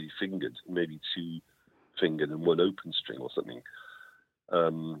necessarily fingered, maybe 2 fingered and 1 open string or something.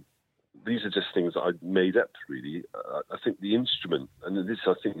 These are just things that I made up, really. I think the instrument, and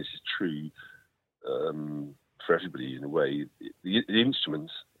I think this is true for everybody in a way, the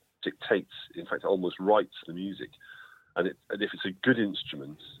instrument dictates, in fact, almost writes the music. And if it's a good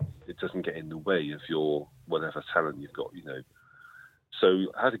instrument, it doesn't get in the way of your whatever talent you've got,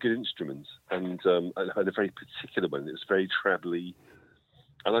 So I had a good instrument, and I had a very particular one. It was very trebly.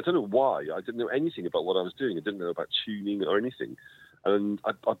 And I don't know why. I didn't know anything about what I was doing. I didn't know about tuning or anything. And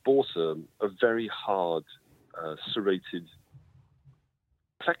I bought a very hard serrated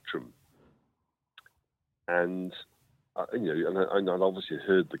plectrum. And, and I obviously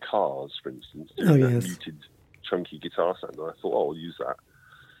heard the Cars, for instance, doing that muted, chunky guitar sound. And I thought, I'll use that.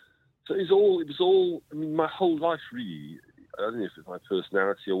 So it was all, my whole life really, I don't know if it's my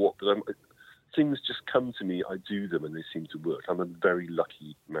personality or what, but things just come to me, I do them, and they seem to work. I'm a very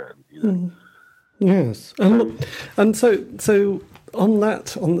lucky man, Yes, and so on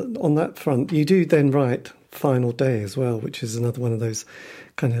that front, you do then write Final Day as well, which is another one of those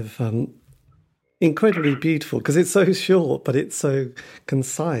kind of incredibly beautiful, because it's so short but it's so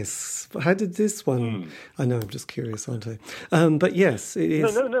concise. How did this one? I know, I'm just curious, aren't I? But yes, it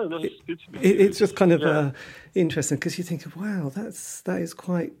is. No. It's just kind of interesting, because you think, wow, that is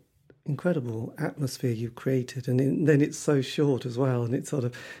quite incredible atmosphere you've created, and then it's so short as well, and it sort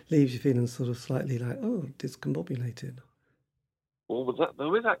of leaves you feeling sort of slightly like, discombobulated. Well, the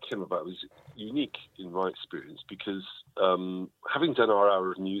way that came about was unique in my experience, because having done our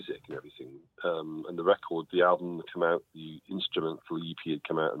hour of music and everything, and the record, the album had come out, the instrumental EP had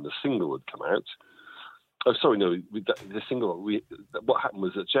come out, and the single had come out. Oh, sorry, no, the single. What happened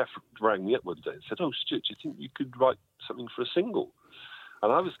was that Jeff rang me up one day and said, "Oh, Stuart, do you think you could write something for a single?"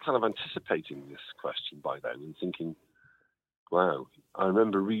 And I was kind of anticipating this question by then and thinking, wow, I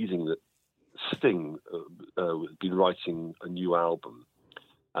remember reading that Sting had been writing a new album,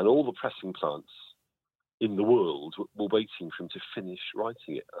 and all the pressing plants in the world were waiting for him to finish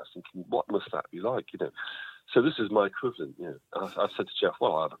writing it. I was thinking, what must that be like, So this is my equivalent, I said to Jeff,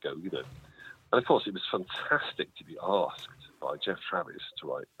 well, I'll have a go, And of course, it was fantastic to be asked by Jeff Travis to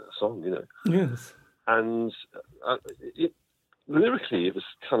write a song, Yes. And lyrically, it was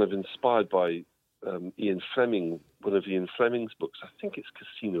kind of inspired by Ian Fleming, one of Ian Fleming's books. I think it's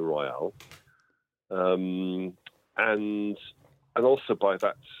Casino Royale, and also by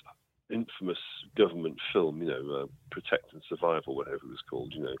that infamous government film, Protect and Survive, or whatever it was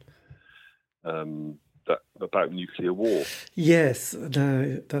called, that about nuclear war. Yes,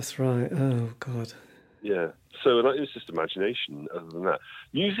 no, that's right. Oh God. Yeah. So it was just imagination. Other than that,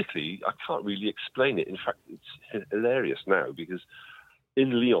 musically, I can't really explain it. In fact, it's hilarious now, because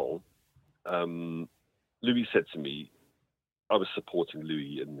in Lyon, Louis said to me, I was supporting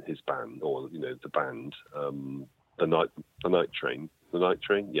Louis and his band, or the band, the Night Train,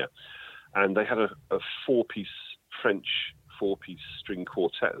 yeah, and they had a 4-piece French 4-piece string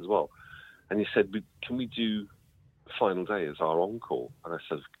quartet as well, and he said, "Can we do Final Day as our encore?" And I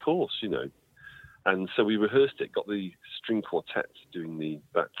said, "Of course, And so we rehearsed it, got the string quartet doing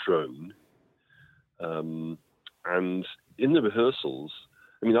that drone. And in the rehearsals,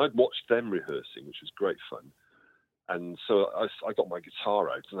 I'd watched them rehearsing, which was great fun. And so I got my guitar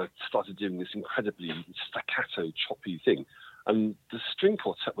out and I started doing this incredibly staccato, choppy thing. And the string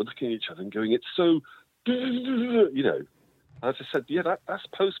quartet were looking at each other and going, "It's so," And I just said, "Yeah, that's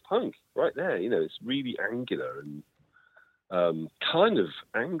post-punk right there. It's really angular and kind of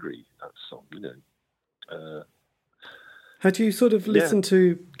angry, that song, Had you sort of listened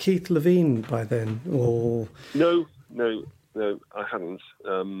to Keith Levine by then, or no, I hadn't.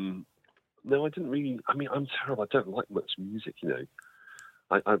 No, I didn't really. I'm terrible. I don't like much music.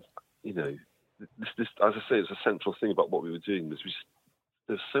 This, as I say, it's a central thing about what we were doing.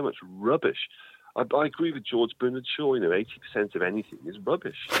 There's so much rubbish. I agree with George Bernard Shaw. 80% of anything is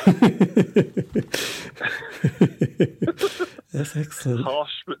rubbish. That's excellent.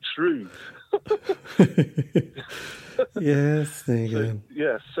 Harsh but true. Yes, there you go.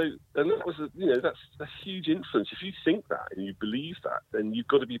 Yeah, and that was that's a huge influence. If you think that and you believe that, then you've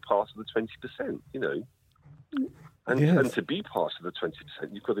got to be part of the 20%. And Yes. And to be part of the 20%,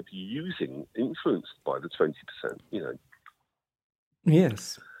 you've got to be influenced by the 20%.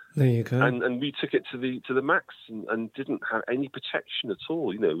 Yes, there you go. And we took it to the max and didn't have any protection at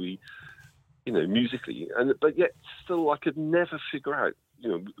all. Musically, but yet still, I could never figure out.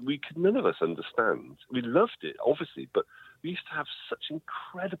 None of us understand. We loved it, obviously, but we used to have such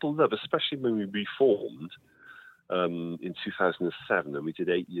incredible love, especially when we reformed in 2007, and we did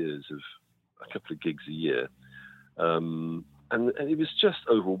 8 years of a couple of gigs a year, and it was just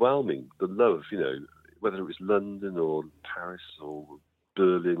overwhelming. The love, whether it was London or Paris or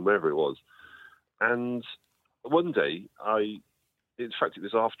Berlin, wherever it was. And one day, in fact, it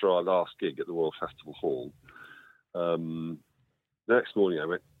was after our last gig at the Royal Festival Hall. The next morning, I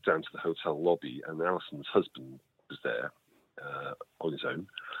went down to the hotel lobby, and Alison's husband was there on his own,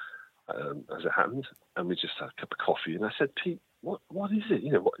 as it happened. And we just had a cup of coffee. And I said, Pete, what is it?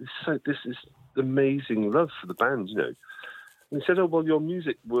 This is amazing love for the band, And he said, oh, well, your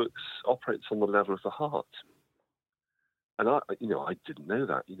music operates on the level of the heart. And I didn't know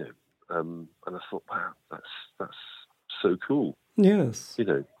that, and I thought, wow, that's so cool. Yes.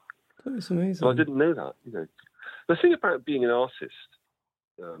 That was amazing. But I didn't know that, The thing about being an artist,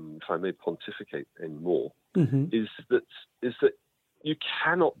 if I may pontificate anymore, is that you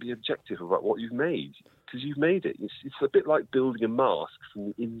cannot be objective about what you've made, because you've made it. It's a bit like building a mask from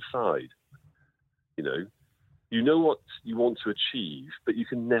the inside. You know what you want to achieve, but you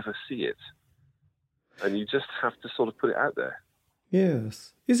can never see it. And you just have to sort of put it out there.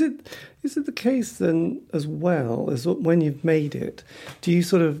 Yes. Is it the case then, as well, as when you've made it, do you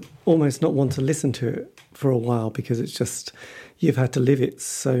sort of almost not want to listen to it for a while because it's just, you've had to live it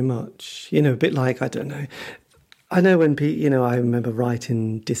so much? A bit like, I don't know. I know when I remember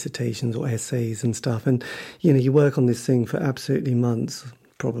writing dissertations or essays and stuff, and, you work on this thing for absolutely months,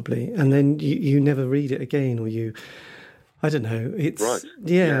 probably, and then you never read it again, or I don't know. It's right.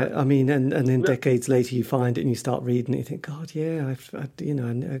 Yeah. I mean, and then decades later, you find it and you start reading it. You think, God, yeah, I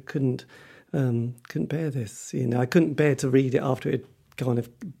couldn't bear this. I couldn't bear to read it after it had kind of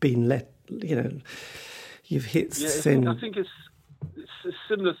been let. You've hit sin. I think it's a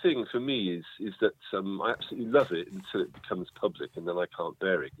similar thing for me. Is that I absolutely love it until it becomes public, and then I can't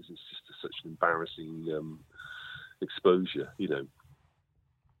bear it because it's just such an embarrassing exposure.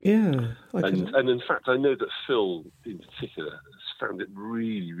 Yeah. And in fact, I know that Phil, in particular, has found it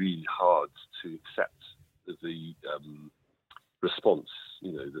really, really hard to accept the response,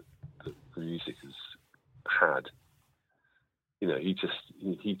 that the music has had. He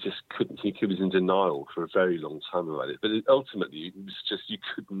just couldn't. He was in denial for a very long time about it. But ultimately, it was just, you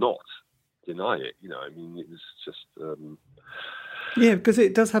could not deny it. It was just. Yeah, because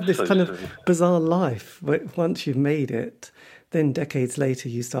it does have this kind of bizarre life. But once you've made it, then decades later,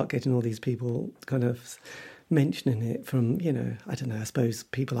 you start getting all these people kind of mentioning it from, I don't know, I suppose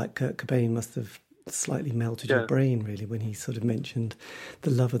people like Kurt Cobain must have slightly melted your brain, really, when he sort of mentioned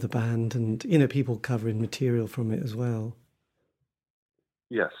the love of the band and, people covering material from it as well.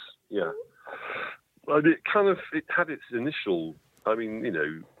 Yes, yeah. Well, it had its initial,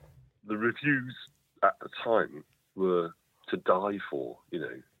 the reviews at the time were to die for,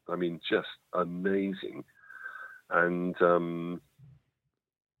 just amazing. And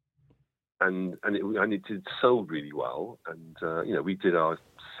it did sold really well, and we did our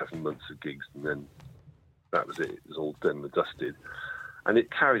 7 months of gigs, and then that was it. It was all done and dusted, and it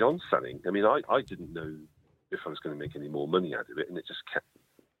carried on selling. I didn't know if I was going to make any more money out of it, and it just kept,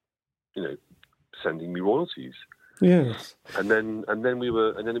 sending me royalties. Yes. And then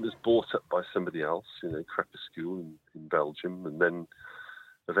it was bought up by somebody else, Crepuscule in Belgium, and then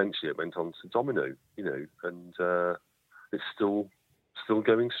eventually it went on to Domino, and it's still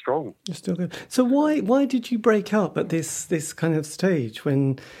going strong. It's still good. So why did you break up at this kind of stage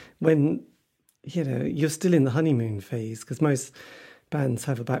when you're still in the honeymoon phase? Because most bands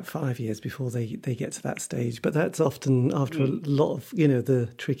have about 5 years before they get to that stage, but that's often after a lot of the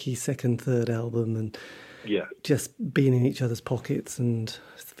tricky second, third album and just being in each other's pockets and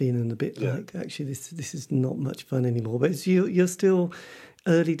feeling a bit like, actually this is not much fun anymore. But you're still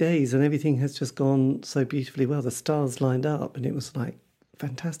early days and everything has just gone so beautifully well. The stars lined up and it was like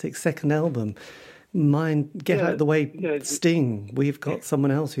fantastic. Second album, get out of the way, Sting. We've got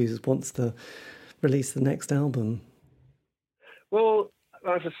someone else who wants to release the next album. Well,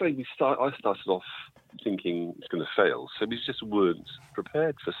 as I say, I started off thinking it's going to fail, so we just weren't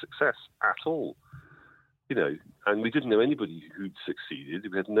prepared for success at all. And we didn't know anybody who'd succeeded.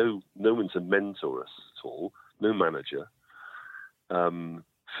 We had no one to mentor us at all, no manager. Phil and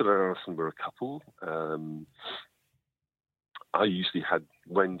Alison were a couple. I usually had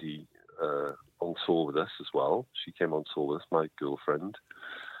Wendy on tour with us as well. She came on tour with us, my girlfriend.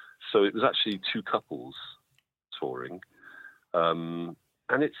 So it was actually two couples touring. And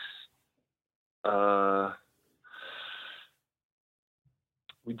it's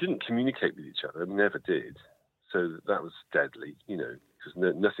we didn't communicate with each other. We never did. So that was deadly, because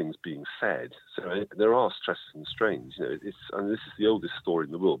nothing's being said. So there are stresses and strains. And this is the oldest story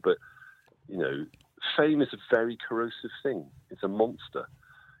in the world, but fame is a very corrosive thing. It's a monster.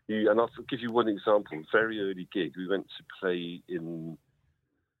 And I'll give you one example. A very early gig. We went to play in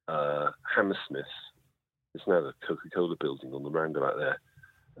Hammersmith. It's now the Coca-Cola building on the roundabout there.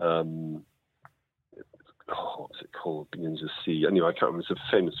 What's it called? Begins with C. Anyway, I can't remember. It's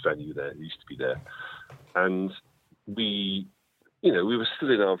a famous venue there. It used to be there. And we were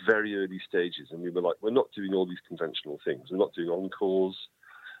still in our very early stages, and we were like, we're not doing all these conventional things. We're not doing encores.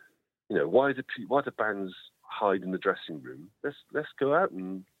 Why do bands hide in the dressing room? Let's go out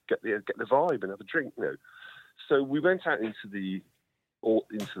and get the vibe and have a drink. So we went out into the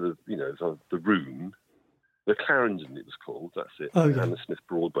room. The Clarendon, it was called. That's it. Oh, yeah. Hammersmith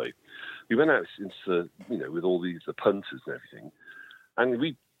Broadway. We went out into with all the punters and everything, and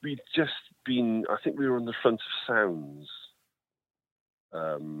we'd just been. I think we were on the front of Sounds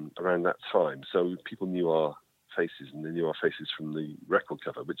around that time, so people knew our faces, and they knew our faces from the record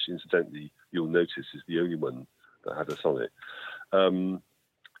cover, which incidentally you'll notice is the only one that had us on it.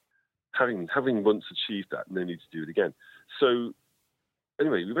 Having once achieved that, no need to do it again. So.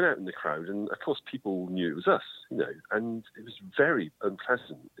 Anyway, we went out in the crowd, and of course people knew it was us, and it was very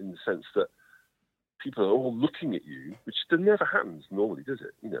unpleasant in the sense that people are all looking at you, which never happens normally, does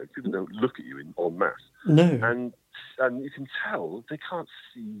it? People don't look at you en masse. No. And you can tell they can't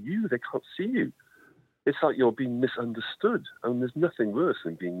see you. They can't see you. It's like you're being misunderstood, and there's nothing worse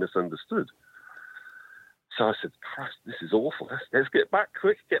than being misunderstood. So I said, Christ, this is awful. Let's get back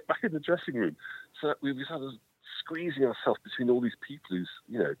quick, get back in the dressing room. So we sort of squeezing ourselves between all these people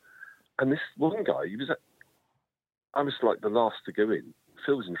and this one guy, I was like the last to go in.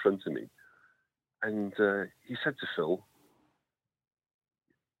 Phil was in front of me, and he said to Phil,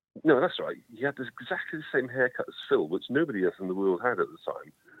 no, that's right, he had exactly the same haircut as Phil, which nobody else in the world had at the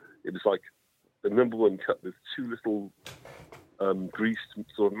time. It was like the number one cut with two little greased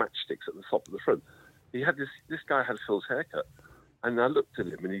sort of matchsticks at the top of the front. He had this guy had Phil's haircut. And I looked at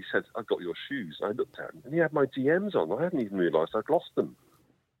him, and he said, "I got your shoes." I looked at him, and he had my DMs on. I hadn't even realised I'd lost them.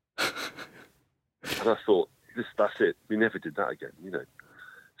 And I thought, that's it. We never did that again,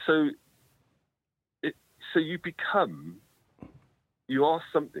 So you are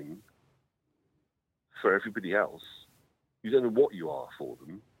something for everybody else. You don't know what you are for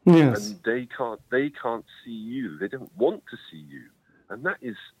them. Yes. And they can't see you. They don't want to see you. And that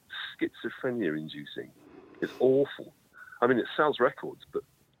is schizophrenia-inducing. It's awful. I mean, it sells records, but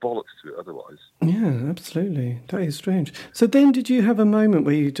bollocks to it otherwise. Yeah, absolutely. That is strange. So then did you have a moment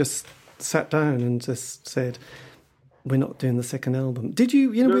where you just sat down and just said, we're not doing the second album? Did you,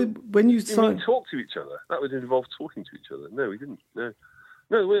 when you signed... talk to each other? That would involve talking to each other. No, we didn't. No,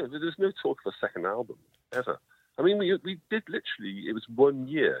 there's no talk of a second album, ever. I mean, we did literally, it was 1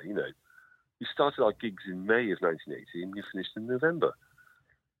 year, We started our gigs in May of 1980 and we finished in November.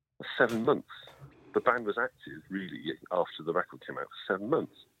 7 months. The band was active, really, after the record came out for 7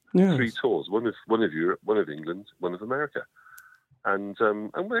 months. Yes. 3 tours, one of Europe, one of England, one of America. And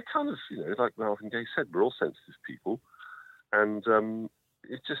we're kind of, like Marvin Gaye said, we're all sensitive people. And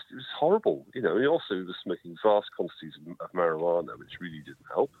it was horrible, And also we were smoking vast quantities of marijuana, which really didn't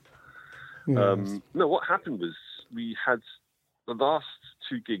help. Yes. No, what happened was we had the last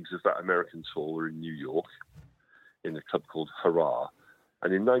 2 gigs of that American tour were in New York, in a club called Hurrah.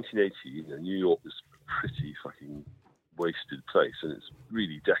 And in 1980, New York was a pretty fucking wasted place, and it's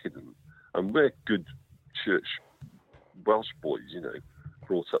really decadent. And we're good church Welsh boys,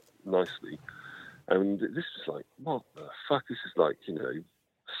 brought up nicely. And this was like, what the fuck? This is like,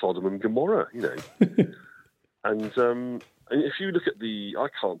 Sodom and Gomorrah, And if you look at I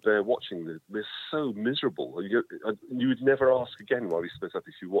can't bear watching we're so miserable. You would never ask again why we split up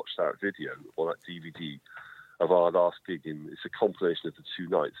if you watched that video or that DVD of our last gig. It's a compilation of the 2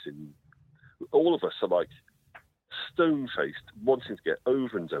 nights. All of us are like stone-faced, wanting to get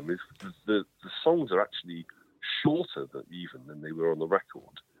over and done with. The songs are actually shorter than they were on the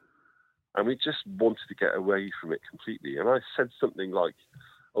record. And we just wanted to get away from it completely. And I said something like,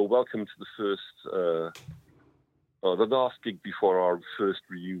 "Oh, welcome to the last gig before our first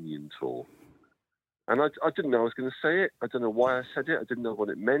reunion tour." And I didn't know I was going to say it. I don't know why I said it. I didn't know what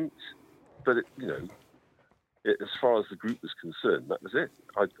it meant. But, as far as the group was concerned, that was it.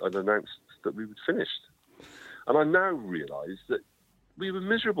 I'd announced that we were finished. And I now realise that we were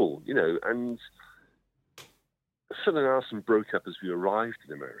miserable, and Phil and Alison broke up as we arrived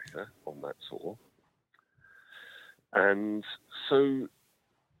in America on that tour. And so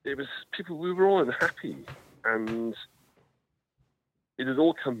it was people. We were all unhappy, and it had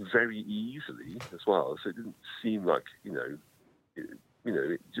all come very easily as well. So it didn't seem like do you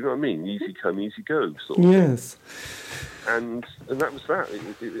know what I mean? Easy come, easy go, sort of. Yes. And that was that.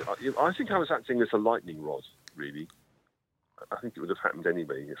 I think I was acting as a lightning rod, really. I think it would have happened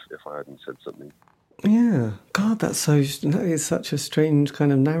anyway if I hadn't said something. Yeah. God, that is such a strange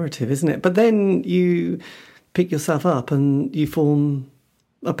kind of narrative, isn't it? But then you pick yourself up and you form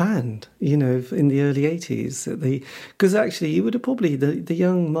a band, in the early 80s. Because actually you would have probably, the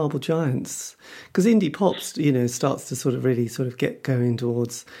young Marble Giants, because indie pop, starts to sort of really sort of get going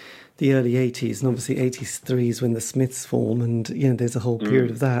towards the early 80s, and obviously 83 is when the Smiths form, and there's a whole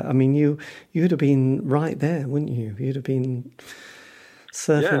period of that. I mean, you would have been right there, wouldn't you? You'd have been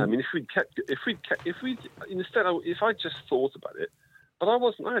surfing. Yeah, I mean, if I just thought about it, but I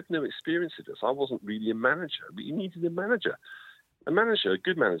had no experience of this. I wasn't really a manager, but you needed a manager. A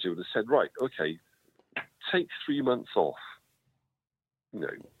good manager would have said, right, okay, take 3 months off,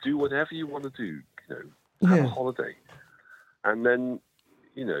 do whatever you want to do, have a holiday, and then,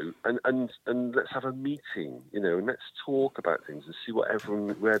 and let's have a meeting, and let's talk about things and see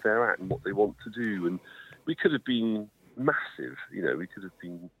where they're at and what they want to do. And we could have been massive, we could have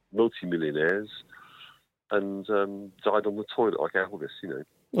been multimillionaires and died on the toilet like Elvis,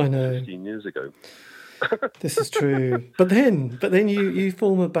 I know. 15 years ago. This is true. But then you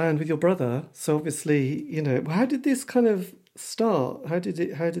form a band with your brother. So obviously, how did this kind of start? How did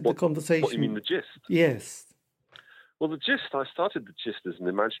the conversation? What, you mean the Gist? Yes. Well, the Gist, I started the Gist as an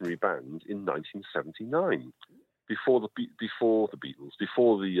imaginary band in 1979, before the Beatles,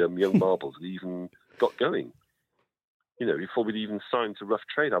 before the Young Marbles had even got going. Before we'd even signed to Rough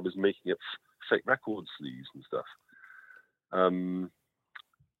Trade, I was making up fake record sleeves and stuff.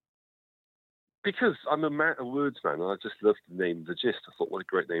 Because I'm a words man, and I just loved the name The Gist. I thought, what a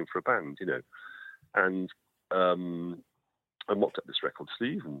great name for a band, And I mocked up this record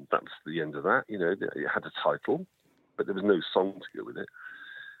sleeve, and that was the end of that. It had a title, but there was no song to go with it.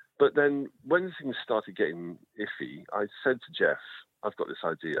 But then when things started getting iffy, I said to Jeff, I've got this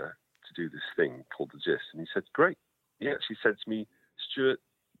idea to do this thing called The Gist. And he said, great. He actually said to me, Stuart,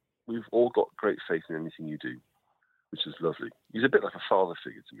 we've all got great faith in anything you do, which is lovely. He's a bit like a father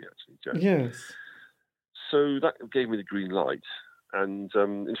figure to me, actually, Jeff. Yes. So that gave me the green light. And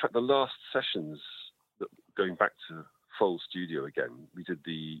in fact, the last sessions, going back to Foal Studio again, we did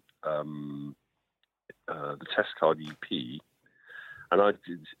the Test Card EP, and I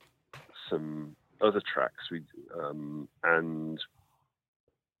did some other tracks. And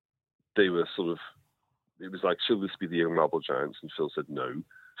they were sort of, it was like, shall this be the Young Marble Giants? And Phil said no.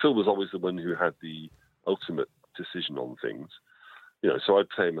 Phil was always the one who had the ultimate decision on things. So I'd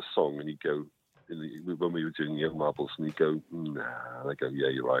play him a song and he'd go, when we were doing Young Marbles, and he'd go, nah. And I'd go, yeah,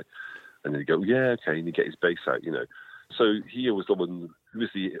 you're right. And then he'd go, yeah, okay. And he'd get his bass out, So he was the one who was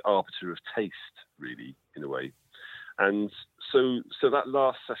the arbiter of taste, really, in a way. And so that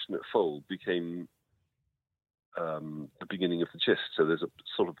last session at Fold became the beginning of the Gist. So there's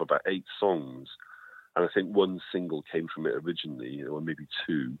sort of about 8 songs, and I think one single came from it originally, or maybe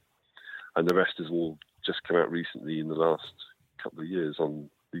 2, and the rest has all just come out recently in the last couple of years on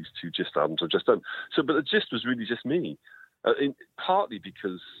these 2 Gist albums I've just done. So, but the Gist was really just me, partly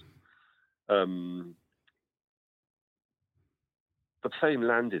because the plane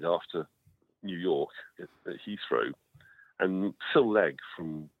landed after New York at Heathrow, and Phil Legg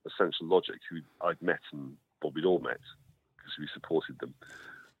from Essential Logic, who I'd met we'd all met because we supported them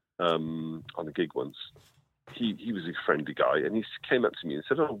on a gig once. He was a friendly guy, and he came up to me and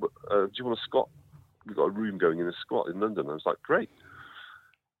said, "Oh, do you want a squat? We've got a room going in a squat in London." I was like, "Great!"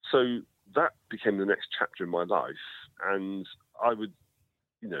 So that became the next chapter in my life, and I would,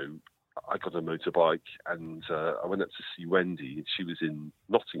 I got a motorbike, and I went up to see Wendy. She was in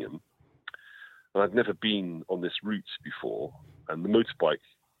Nottingham, and I'd never been on this route before. And the motorbike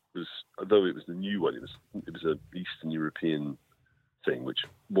was, although it was the new one, it was an Eastern European thing, which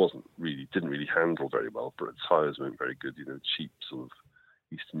didn't really handle very well, but the tyres weren't very good, cheap sort of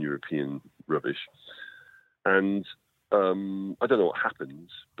Eastern European rubbish. And I don't know what happened,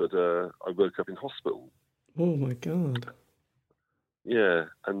 but I woke up in hospital. Oh my God. Yeah,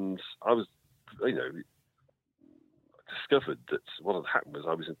 and I was, discovered that what had happened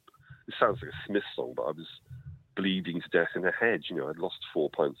was it sounds like a Smith song, but I was bleeding to death in the head. I'd lost 4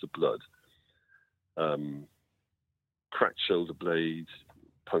 pints of blood, cracked shoulder blade,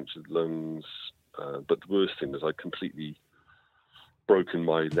 punctured lungs, but the worst thing was I'd completely broken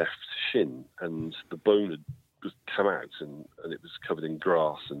my left shin, and the bone had come out, and it was covered in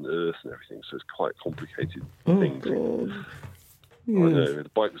grass and earth and everything, so it's quite a complicated thing. God. I know, the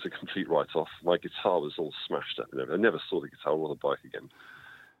bike was a complete write-off. My guitar was all smashed up and everything. I never saw the guitar or the bike again.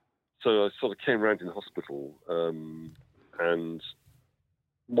 So I sort of came round in the hospital, and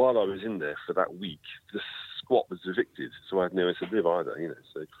while I was in there for that week, the squat was evicted, so I had nowhere to live either,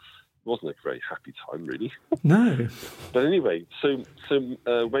 so it wasn't a very happy time, really. No. But anyway, so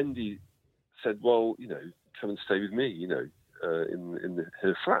Wendy said, well, come and stay with me, in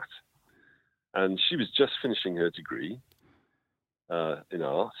her flat. And she was just finishing her degree in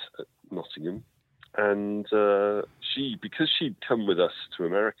art at Nottingham. And because she'd come with us to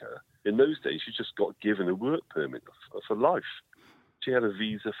America, in those days, she just got given a work permit for life. She had a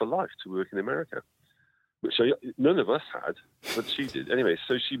visa for life to work in America, which none of us had, but she did. Anyway,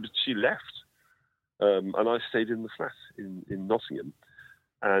 so she left, and I stayed in the flat in Nottingham.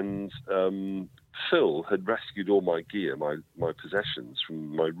 And Phil had rescued all my gear, my possessions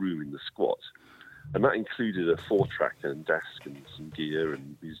from my room in the squat. And that included a 4-track and desk and some gear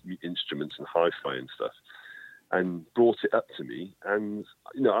and these instruments and hi-fi and stuff, and brought it up to me. And,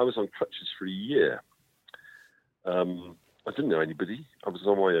 I was on crutches for a year. I didn't know anybody. I was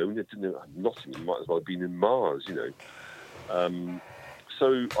on my own. I didn't know Nottingham. Might as well have been in Mars,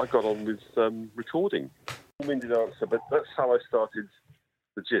 So I got on with recording. Winded answer, but that's how I started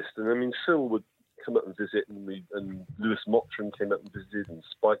the gist. And I mean, Phil would come up and visit, and Lewis Mottram came up and visited, and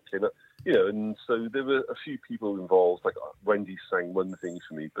Spike came up, and so there were a few people involved. Like Wendy sang one thing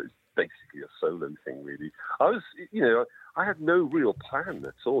for me, but it's basically a solo thing, really. I had no real plan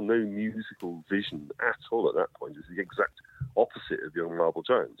at all, no musical vision at all at that point. It was the exact opposite of Young Marble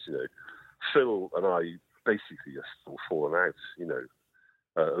Giants. Phil and I basically are still falling out,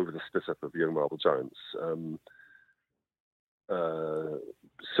 over the split up of Young Marble Giants.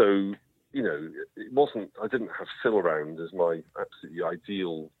 So, it wasn't, I didn't have Phil around as my absolutely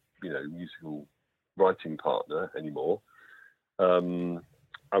ideal, musical writing partner anymore.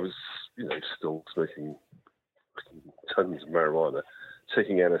 I was, still smoking tons of marijuana,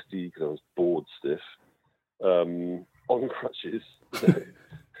 taking LSD because I was bored stiff, on crutches.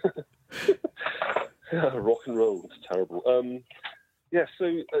 Rock and roll, it's terrible. So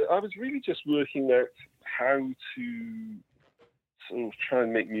I was really just working out how to sort of try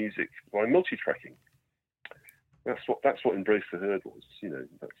and make music by multi-tracking. That's what Embrace the Herd was.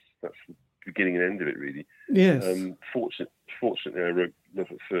 That's the beginning and end of it, really. Yes. Fortunately, I wrote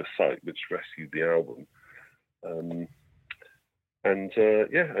Love at First Sight, which rescued the album. And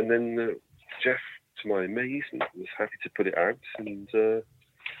then Jeff, to my amazement, was happy to put it out, and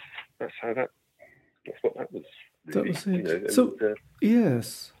that's what that was. Really, that was it.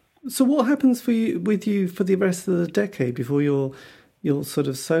 Yes. So what happens with you for the rest of the decade before your sort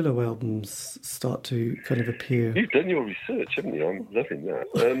of solo albums start to kind of appear? You've done your research, haven't you? I'm loving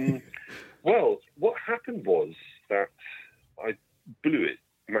that. Well, what happened was that I blew it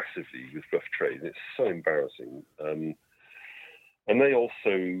massively with Rough Trade. It's so embarrassing. And they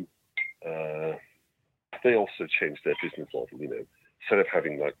also changed their business model. Instead of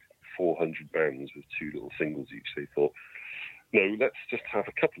having like 400 bands with 2 little singles each, they thought, no, let's just have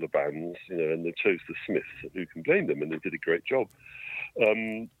a couple of bands, and they chose the Smiths. Who can blame them? And they did a great job.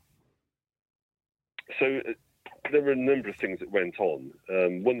 So there were a number of things that went on.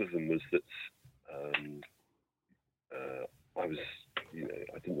 One of them was that I was,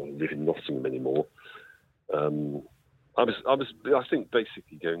 I didn't want to live in Nottingham anymore. I think,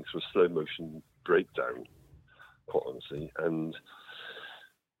 basically going through a slow motion breakdown, quite honestly. And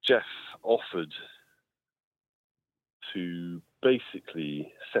Jeff offered to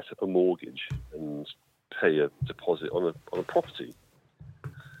basically set up a mortgage and pay a deposit on a property,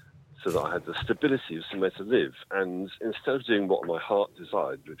 so that I had the stability of somewhere to live. And instead of doing what my heart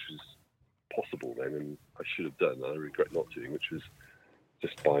desired, which was possible then, and I should have done, I regret not doing, which was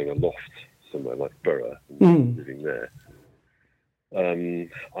just buying a loft somewhere like Borough and living there,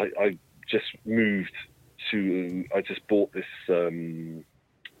 I just moved to, I just bought this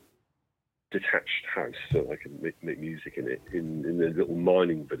detached house so I can make music in it, in a little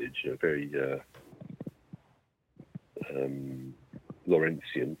mining village, very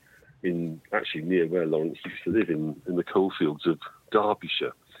Laurentian, actually near where Lawrence used to live, in the coalfields of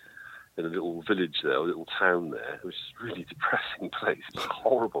Derbyshire, in a little village there, a little town there. It was just a really depressing place. It was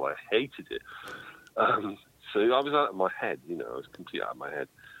horrible. I hated it. So I was out of my head, I was completely out of my head.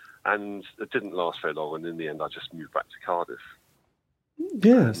 And it didn't last very long, and in the end I just moved back to Cardiff.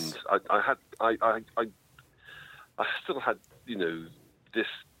 Yes. And I still had, this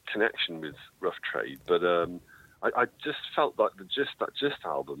connection with Rough Trade, but I just felt like that Gist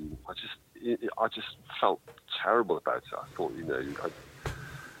album. I just felt terrible about it. I thought,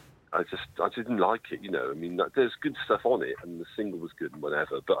 I didn't like it. I mean, there's good stuff on it, and the single was good and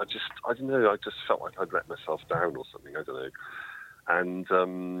whatever. But I don't know. I just felt like I'd let myself down or something. I don't know. And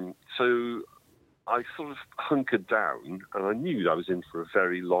so I sort of hunkered down, and I knew I was in for a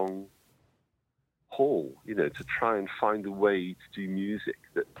very long haul. To try and find a way to do music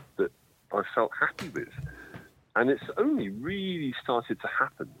that I felt happy with. And it's only really started to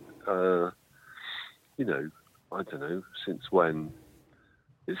happen, I don't know, since when.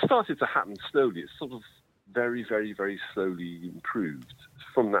 It started to happen slowly. It's sort of very, very, very slowly improved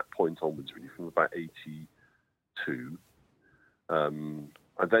from that point onwards, really, from about 82.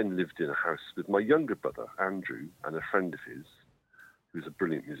 I then lived in a house with my younger brother, Andrew, and a friend of his, who's a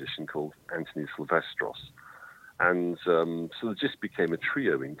brilliant musician called Anthony Silvestros. And so it just became a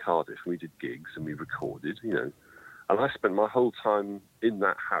trio in Cardiff. We did gigs and we recorded, And I spent my whole time in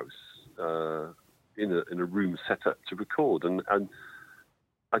that house, in a room set up to record. And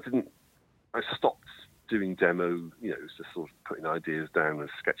I stopped doing demo, just sort of putting ideas down as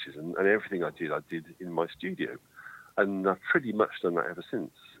sketches. And everything I did in my studio. And I've pretty much done that ever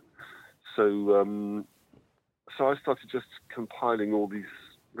since. So I started just compiling all these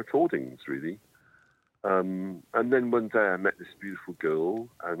recordings, really. And then one day I met this beautiful girl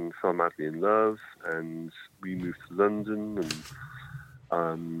and fell madly in love, and we moved to London,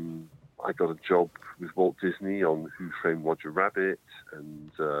 and I got a job with Walt Disney on Who Framed Roger Rabbit,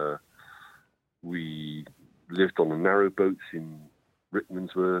 and we lived on a narrowboat in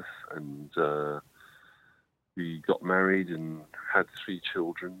Rickmansworth, and we got married and had 3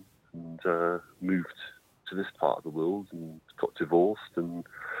 children, and moved to this part of the world and got divorced, and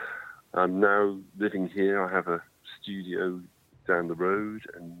I'm now living here. I have a studio down the road,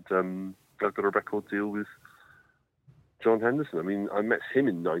 and I've got a record deal with John Henderson. I mean, I met him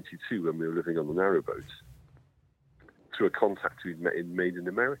in '92 when we were living on the narrowboat through a contact we'd made in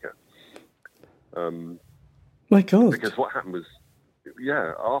America. My God! Because what happened was,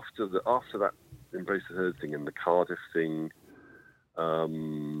 after that Embrace the Herd thing and the Cardiff thing, I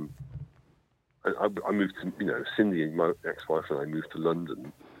moved to, Cindy, my ex-wife, and I moved to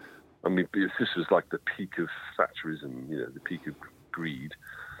London. I mean, this was like the peak of Thatcherism, the peak of greed,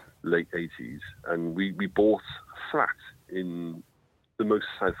 late 80s. And we bought a flat in the most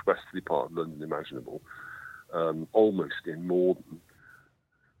southwesterly part of London imaginable, almost in Morden.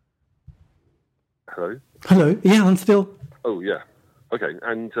 Hello? Hello. Yeah, I'm still... Oh, yeah. Okay.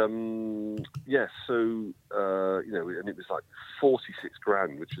 And, so, and it was like 46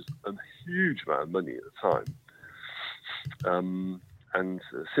 grand, which was a huge amount of money at the time. And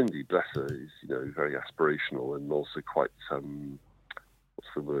Cindy, bless her, is, very aspirational and also quite, what's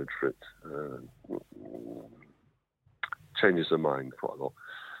the word for it? Changes her mind quite a lot.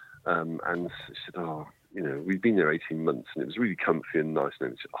 And she said, we'd been there 18 months and it was really comfy and nice.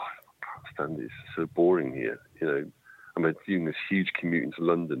 And she said, I can't stand it. It's so boring here. I'm doing this huge commute into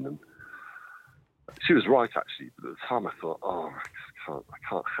London. And she was right, actually. But at the time I thought, I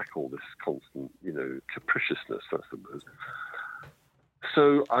can't hack all this constant, capriciousness, that's the word.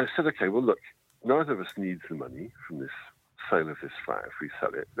 So I said, okay, well, look, neither of us needs the money from this sale of this flat if we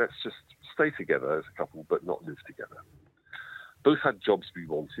sell it. Let's just stay together as a couple, but not live together. Both had jobs we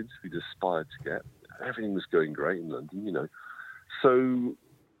wanted, we'd aspired to get. Everything was going great in London, So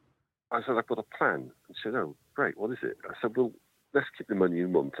I said, I've got a plan. And she said, oh, great, what is it? I said, well, let's keep the money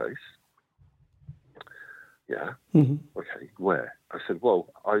in one place. Yeah. Mm-hmm. Okay, where? I said, well,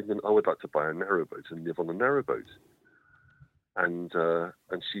 I would like to buy a narrowboat and live on a narrowboat. And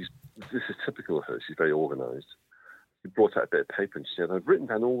this is typical of her. She's very organised. She brought out a bit of paper and she said, I've written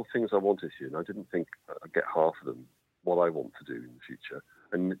down all the things I wanted here, and I didn't think I'd get half of them, what I want to do in the future.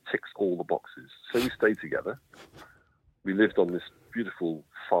 And it ticks all the boxes. So we stayed together. We lived on this beautiful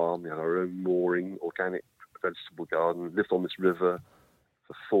farm. We had our own mooring, organic vegetable garden, lived on this river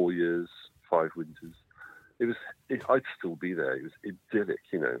for 4 years, 5 winters. I'd still be there. It was idyllic,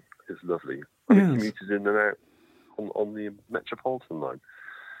 It was lovely. I commuted in and out on the Metropolitan line.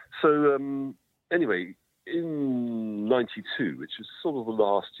 So anyway, in '92, which was sort of the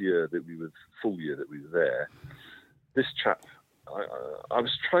last year that full year that we were there, this chap, I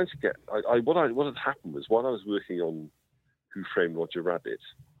was trying to get, what had happened was while I was working on Who Framed Roger Rabbit,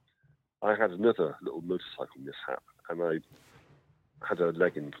 I had another little motorcycle mishap, and I had a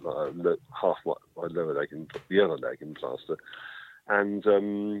leg in, half my lower leg and the other leg in plaster, and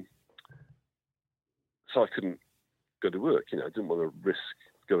so I couldn't go to work. I didn't want to risk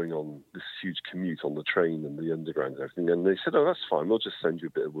going on this huge commute on the train and the underground and everything. And they said, oh, that's fine. We'll just send you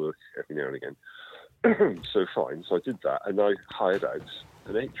a bit of work every now and again. So fine. So I did that, and I hired out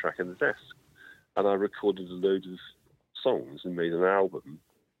an 8-track in the desk, and I recorded a load of songs and made an album.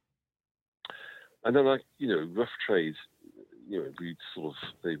 And then Rough Trade,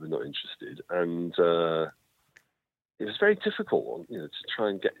 they were not interested, and it was very difficult, to try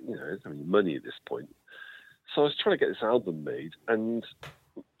and get, money at this point. So I was trying to get this album made, and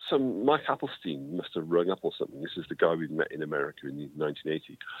Mike Applestein must have rung up or something. This is the guy we met in America in 1980.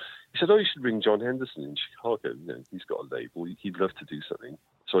 He said, "Oh, you should ring John Henderson in Chicago. He's got a label. He'd love to do something."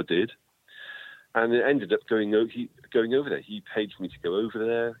 So I did, and it ended up going over there. He paid for me to go over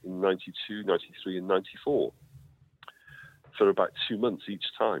there in 92, 93, and 94 for about 2 months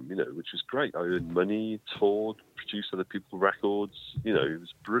each time. Which was great. I earned money, toured, produced other people's records. It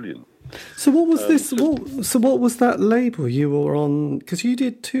was brilliant. So what was this? So what was that label you were on? Because you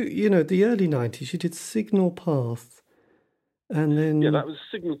did two. The early 90s. You did Signal Path, and then that was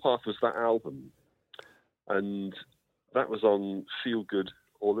Signal Path. Was that album, and that was on Feel Good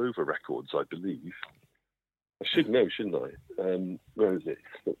All Over Records, I believe. I should know, shouldn't I? Where is it?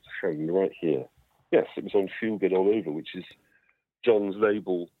 It's showing right here. Yes, it was on Feel Good All Over, which is John's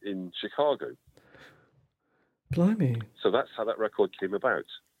label in Chicago. Blimey! So that's how that record came about.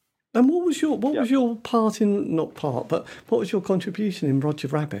 And what was your part in, not part, but what was your contribution in Roger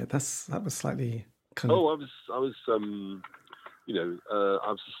Rabbit? That was slightly kind of. Oh, I was a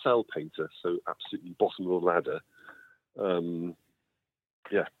cell painter, so absolutely bottom of the ladder.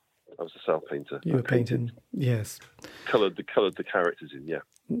 I was a cell painter. You were painting, yes. Coloured the characters in, yeah.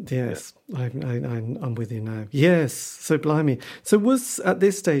 Yes, yeah. I'm with you now. Yes, so blimey. So at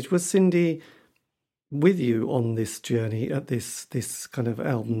this stage, was Cindy with you on this journey at this kind of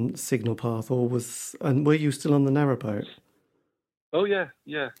album Signal Path, and were you still on the narrowboat? Oh yeah.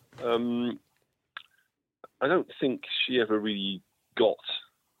 I don't think she ever really got.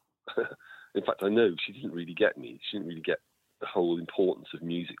 In fact, I know she didn't really get me. She didn't really get the whole importance of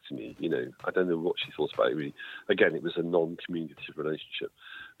music to me. I don't know what she thought about it really. Again, it was a non-communicative relationship,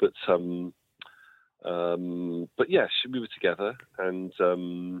 but yeah, we were together, and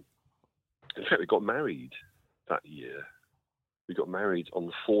in fact, we got married that year. We got married on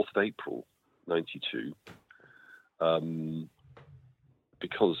the 4th of April, 92,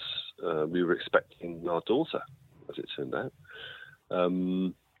 because we were expecting our daughter, as it turned out.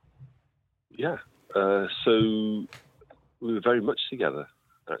 So we were very much together,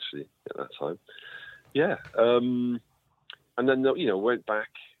 actually, at that time. Yeah. And then, went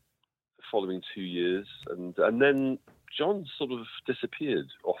back the following 2 years, and then John sort of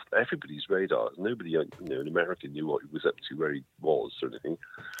disappeared off everybody's radar. Nobody, in America knew what he was up to, where he was, or anything.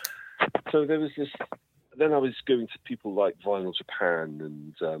 So there was this. Then I was going to people like Vinyl Japan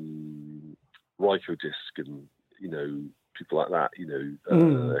and Rykodisc, and people like that.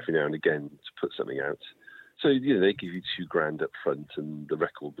 Every now and again to put something out. So they give you $2,000 up front, and the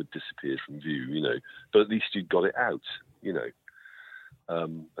record would disappear from view. But at least you got it out. And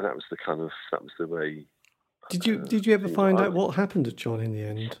that was the way. Did you ever find out what happened to John in the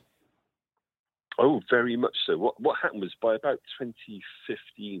end? Oh, very much so. What happened was, by about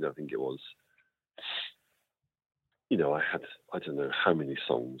 2015, I think it was, I had, I don't know how many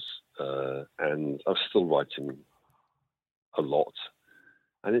songs, and I was still writing a lot,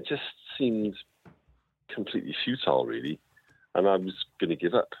 and it just seemed completely futile, really, and I was going to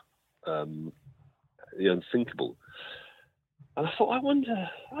give up. The unthinkable. And I thought, I wonder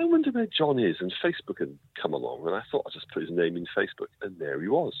where John is. And Facebook had come along, and I thought I'd just put his name in Facebook, and there he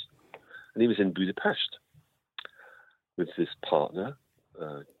was. And he was in Budapest with his partner,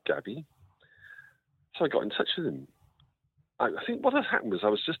 Gabby. So I got in touch with him. I think what had happened was I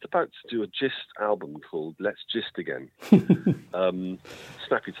was just about to do a Gist album called Let's Gist Again.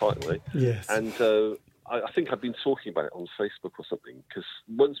 Snappy title, eh? Yes. And I think I'd been talking about it on Facebook or something, because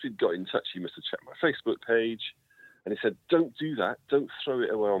once we'd got in touch, he must have checked my Facebook page. And he said, "Don't do that. Don't throw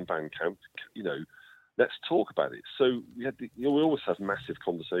it away on Bandcamp. Let's talk about it." So we always have massive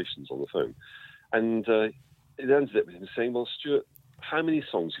conversations on the phone. And it ended up with him saying, "Well, Stuart, how many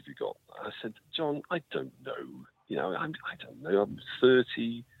songs have you got?" I said, "John, I don't know. I don't know. I'm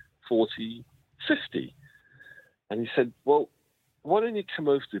 30, 40, 50. And he said, "Well, why don't you come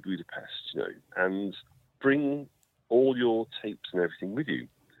over to Budapest, and bring all your tapes and everything with you?"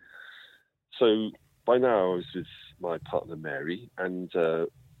 So by now I was with my partner Mary, and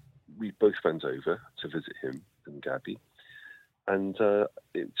we both went over to visit him and Gabby, and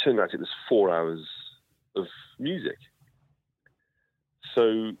it turned out it was 4 hours of music.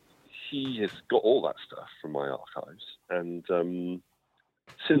 So he has got all that stuff from my archives, and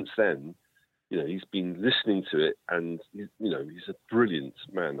since then he's been listening to it, and he's a brilliant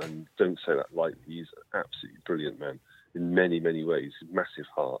man, and don't say that lightly. He's an absolutely brilliant man in many, many ways. Massive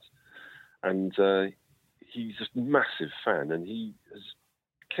heart, and he's a massive fan, and he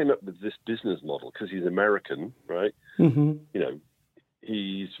came up with this business model because he's American, right? Mm-hmm.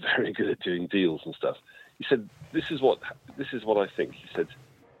 He's very good at doing deals and stuff. He said, "This is what I think." He said,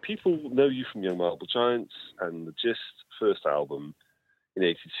 "People know you from Young Marble Giants and the Gist first album in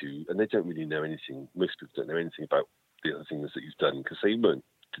 '82, and they don't really know anything. Most people don't know anything about the other things that you've done because they didn't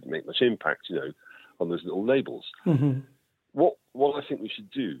make much impact, on those little labels." Mm-hmm. What I think we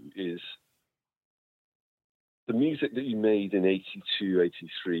should do is the music that you made in '82,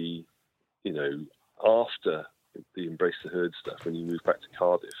 '83, after the Embrace the Herd stuff, when you moved back to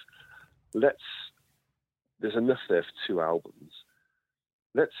Cardiff, there's enough there for 2 albums.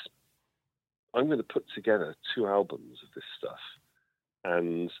 I'm going to put together 2 albums of this stuff,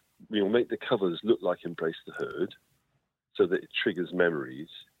 and we'll make the covers look like Embrace the Herd so that it triggers memories,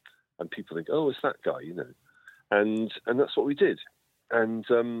 and people think, oh, it's that guy, and that's what we did. And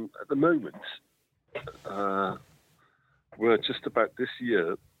at the moment, we're just about this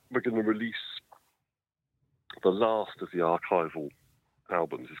year, we're going to release the last of the archival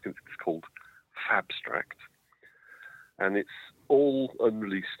albums. It's called Fabstract, and it's all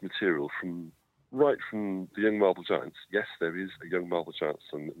unreleased material from the Young Marble Giants. Yes, there is a Young Marble Giants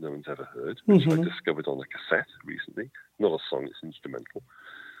song that no one's ever heard, which I discovered on a cassette recently. Not a song, it's instrumental.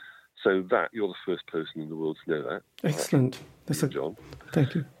 So you're the first person in the world to know that. Excellent. That's John.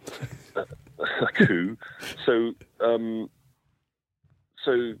 Thank you. A coup. So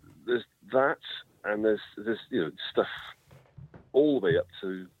there's that, and there's stuff all the way up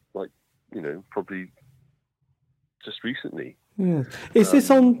to probably just recently. Yeah. Is this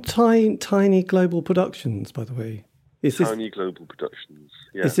on Tiny Global Productions, by the way? Tiny Global Productions.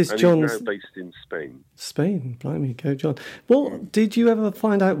 Yeah. Is this and John's? He's now based in Spain. Spain, blimey, go John. Well, did you ever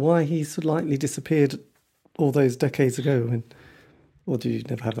find out why he slightly disappeared all those decades ago? Or did you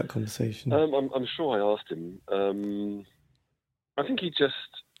never have that conversation? I'm sure I asked him. I think he just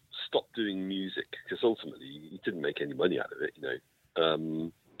stopped doing music because ultimately he didn't make any money out of it,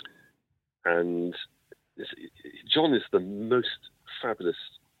 and John is the most fabulous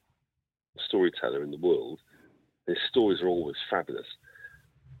storyteller in the world. His stories are always fabulous.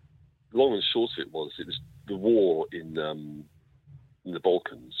 Long and short of it was the war in the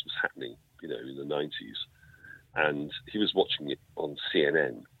Balkans was happening, in the 90s, and he was watching it on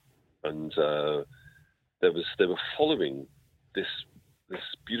CNN, and they were following this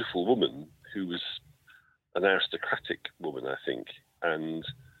beautiful woman who was an aristocratic woman, I think, and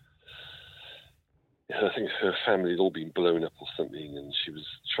I think her family had all been blown up or something, and she was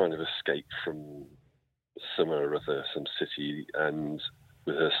trying to escape from somewhere or other, some city, and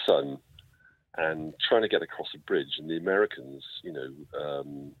with her son, and trying to get across a bridge. And the Americans,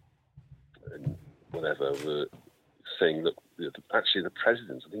 and whatever, were saying that actually the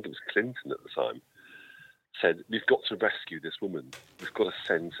president, I think it was Clinton at the time, said, we've got to rescue this woman. We've got to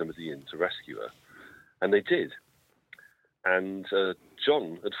send somebody in to rescue her. And they did. And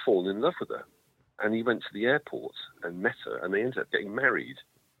John had fallen in love with her. And he went to the airport and met her, and they ended up getting married.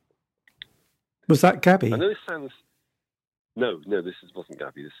 Was that Gabby? I know this sounds... No, this wasn't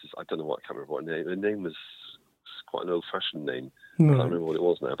Gabby. I don't know what, I can't remember what her name. Her name was quite an old-fashioned name. No. I can't remember what it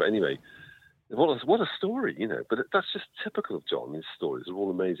was now. But anyway, what a story, But that's just typical of John. His stories are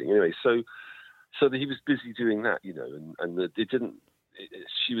all amazing. Anyway, so he was busy doing that, and it didn't...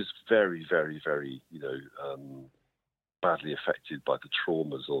 she was very, very, very, badly affected by the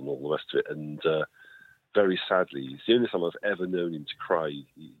traumas and all the rest of it. And very sadly, it's the only time I've ever known him to cry.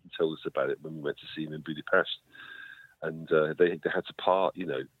 He told us about it when we went to see him in Budapest. And they had to part,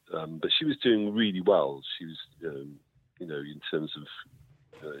 but she was doing really well. She was, in terms of,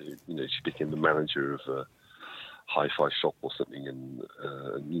 she became the manager of a hi-fi shop or something, and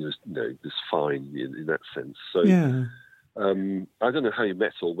was fine in that sense. So, yeah. I don't know how you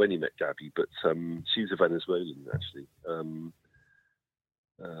met or when you met Gabby, but she was a Venezuelan, actually.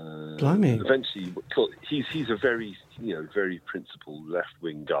 Blimey. Eventually, he's a very, very principled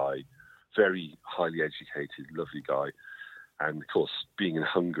left-wing guy, very highly educated, lovely guy. And of course, being in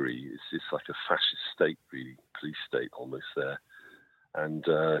Hungary, it's like a fascist state, really, police state almost there. And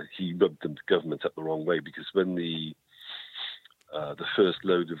he rubbed the government up the wrong way, because when the first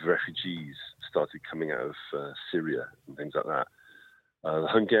load of refugees started coming out of Syria and things like that, the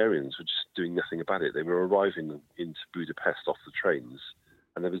Hungarians were just doing nothing about it. They were arriving into Budapest off the trains,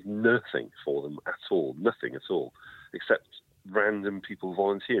 and there was nothing for them at all, nothing at all, except random people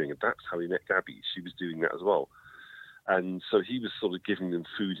volunteering. And that's how he met Gabby. She was doing that as well. And so he was sort of giving them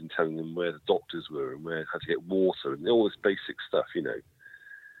food and telling them where the doctors were and how to get water and all this basic stuff,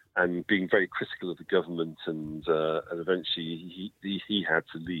 and being very critical of the government. And eventually he had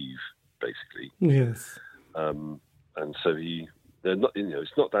to leave, basically. Yes. And so they're not,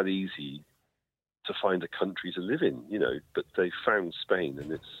 it's not that easy to find a country to live in, but they found Spain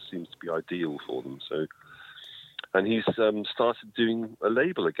and it seems to be ideal for them. So, and he's started doing a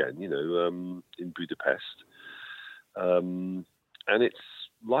label again, in Budapest. And it's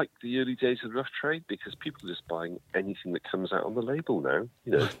like the early days of Rough Trade because people are just buying anything that comes out on the label now.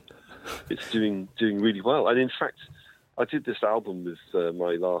 It's doing really well. And in fact, I did this album with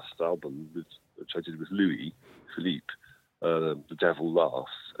my last album, which I did with Louis Philippe, The Devil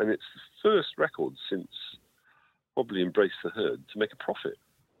Laughs, and it's the first record since probably Embrace the Herd to make a profit.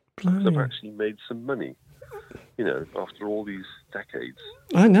 Blimey. I've actually made some money, after all these decades.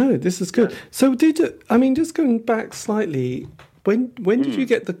 I know, this is good. Yeah. So just going back slightly, when did you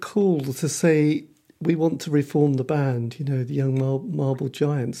get the call to say, we want to reform the band, the Young Marble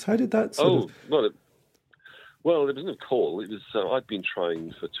Giants? How did that sort of... Well, it wasn't a call. It was I'd been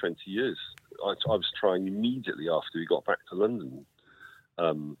trying for 20 years. I was trying immediately after we got back to London,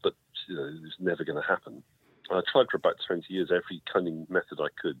 but it was never going to happen. I tried for about 20 years, every cunning method I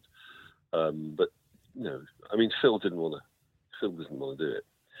could, but Phil doesn't want to do it,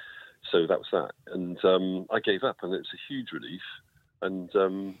 so that was that. And I gave up, and it's a huge relief. And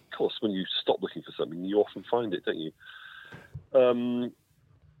of course, when you stop looking for something, you often find it, don't you?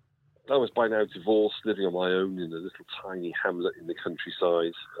 I was by now divorced, living on my own in a little tiny hamlet in the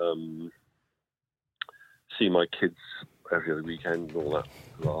countryside. See my kids every other weekend and all that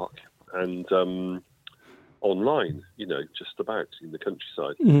lark. And online, just about in the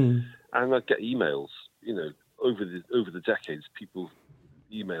countryside. Mm. And I'd get emails, over the decades, people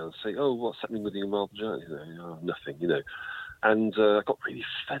email and say, "Oh, what's happening with the Marble Giants?" Nothing, And I got really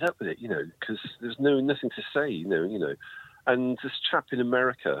fed up with it, because there's nothing to say, And this chap in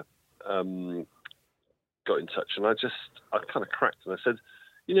America got in touch, and I kind of cracked, and I said,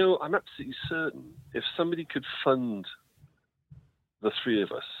 I'm absolutely certain if somebody could fund the three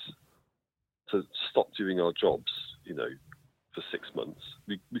of us to stop doing our jobs, for 6 months,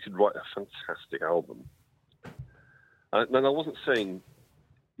 we could write a fantastic album. And I wasn't saying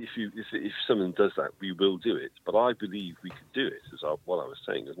if someone does that, we will do it, but I believe we could do it. Is what I was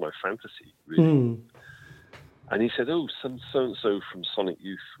saying. It was my fantasy, really. Mm. And he said, "Oh, some so-and-so from Sonic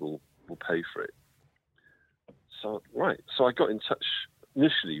Youth will pay for it." So I got in touch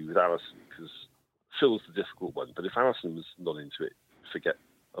initially with Alison, because Phil's the difficult one. But if Alison was not into it,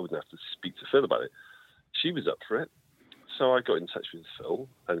 I wouldn't have to speak to Phil about it. She was up for it. So I got in touch with Phil,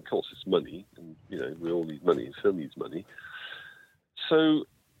 and of course it's money, and we all need money, and Phil needs money. So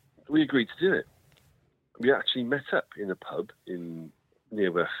we agreed to do it. We actually met up in a pub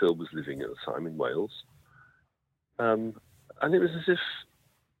near where Phil was living at the time in Wales. And it was as if,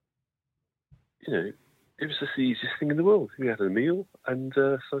 it was just the easiest thing in the world. We had a meal, and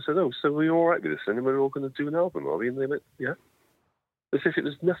so I said, "Oh, so we're all right with this, and we're all going to do an album, are we?" And they went, "Yeah." As if it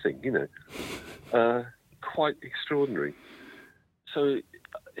was nothing, quite extraordinary. So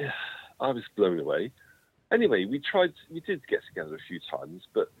I was blown away. Anyway, we did get together a few times,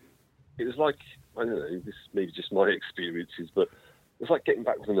 but it was like, I don't know, this may be just my experiences, but it was like getting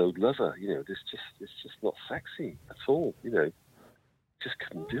back with an old lover. It's just not sexy at all. Just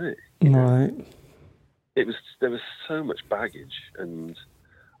couldn't do it. Right. There was so much baggage, and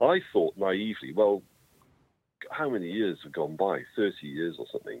I thought naively, well, how many years have gone by? 30 years or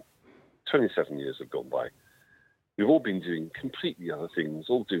something. 27 years have gone by. We've all been doing completely other things,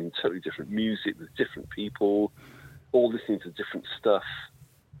 all doing totally different music with different people, all listening to different stuff,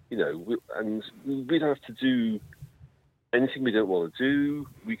 and we don't have to do anything we don't want to do.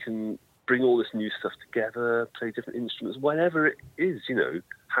 We can bring all this new stuff together, play different instruments, whatever it is,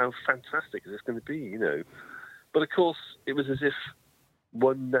 how fantastic is this going to be, But of course, it was as if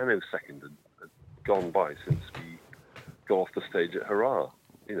 1 nanosecond had gone by since we got off the stage at Hurrah.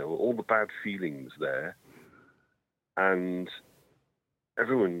 All the bad feelings there. And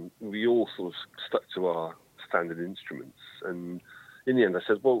we all sort of stuck to our standard instruments. And in the end, I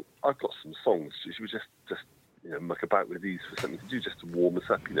said, well, I've got some songs. Should we just muck about with these for something to do, just to warm us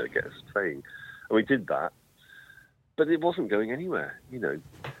up, get us playing. And we did that. But it wasn't going anywhere,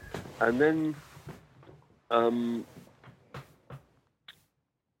 And then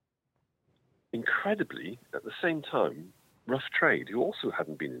incredibly, at the same time, Rough Trade, who also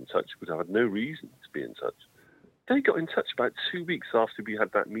hadn't been in touch, but had no reason to be in touch, they got in touch about 2 weeks after we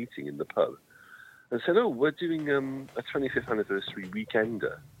had that meeting in the pub and said, "Oh, we're doing a 25th anniversary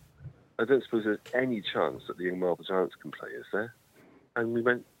weekender I don't suppose there's any chance that the Young Marble Giants can play, is there? And we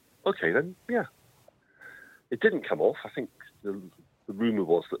went, okay then, yeah. It didn't come off. I think the rumour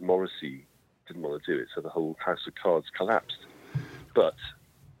was that Morrissey didn't want to do it, so the whole House of Cards collapsed. But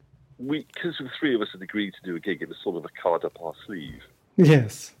because the three of us had agreed to do a gig, it was sort of a card up our sleeve.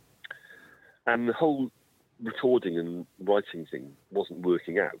 Yes. And the whole recording and writing thing wasn't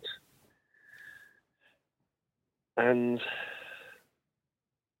working out. And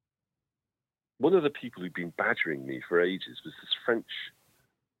one of the people who'd been badgering me for ages was this French,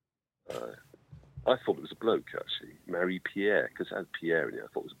 I thought it was a bloke, actually, Marie Pierre, because it had Pierre in it. I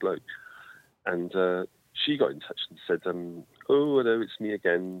thought it was a bloke. And she got in touch and said, oh, hello, it's me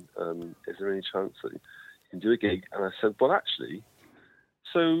again. Is there any chance that you can do a gig? And I said, well, actually,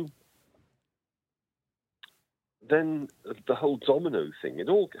 so then the whole Domino thing, it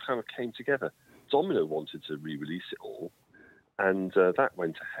all kind of came together. Domino wanted to re-release it all, and that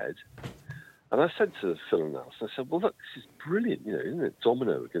went ahead. And I said to Phil and Alison, I said, well, look, this is brilliant, isn't it?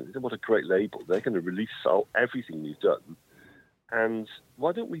 Domino, what a great label. They're going to release everything we've done. And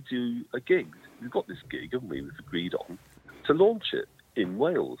why don't we do a gig? We've got this gig, haven't we, we've agreed on, to launch it in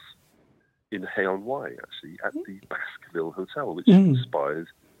Wales, in Hay-on-Wye, actually, at the Baskerville Hotel, which inspired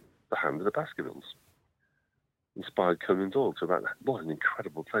The Hand of the Baskervilles. Inspired Conan Doyle. So what an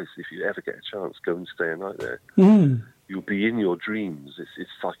incredible place. If you ever get a chance, go and stay a night there. You'll be in your dreams. It's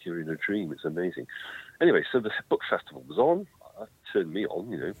like you're in a dream. It's amazing. Anyway, so the book festival was on. It turned me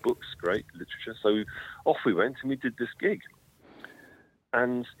on, books, great, literature. So off we went and we did this gig.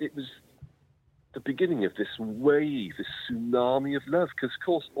 And it was the beginning of this wave, this tsunami of love. Because, of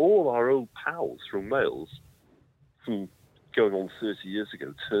course, all our old pals from Wales, from going on 30 years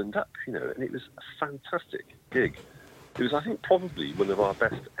ago, turned up, and it was a fantastic gig. It was, I think, probably one of our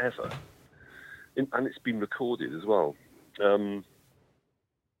best ever. And it's been recorded as well. That's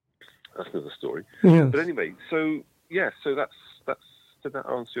another story. Yeah. But anyway, so that's did that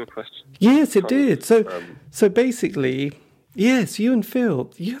answer your question? Yes, it did. So basically, yes, you and Phil,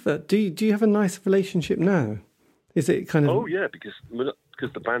 do you have a nice relationship now? Is it kind of? Oh yeah, because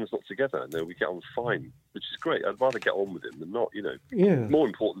the band's not together. No, we get on fine, which is great. I'd rather get on with him than not. Yeah. It's more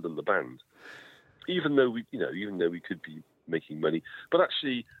important than the band. Even though we could be making money, but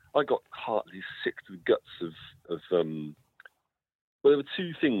actually, I got heartily sick to the guts of well, there were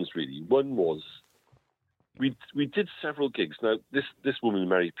two things really. One was we did several gigs. Now this woman,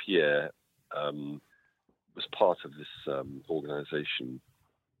 Marie Pierre, was part of this organisation,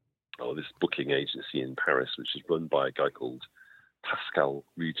 or this booking agency in Paris, which is run by a guy called Pascal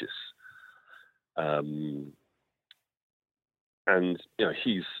Regis. And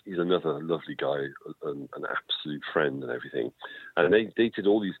he's another lovely guy, an absolute friend and everything. And they did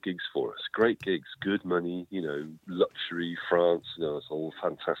all these gigs for us, great gigs, good money, luxury, France, it's all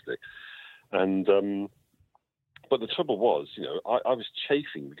fantastic. And but the trouble was, I was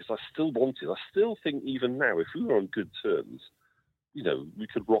chafing because I still think even now, if we were on good terms, we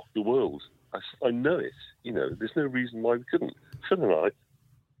could rock the world. I know it, there's no reason why we couldn't. Phil and I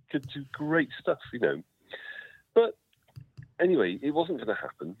could do great stuff, But anyway, it wasn't going to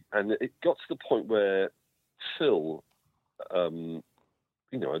happen, and it got to the point where Phil, I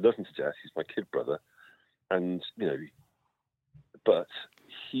love him to death. He's my kid brother, and but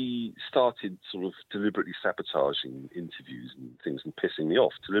he started sort of deliberately sabotaging interviews and things and pissing me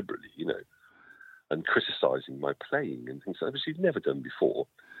off deliberately, and criticising my playing and things like that, which he'd never done before.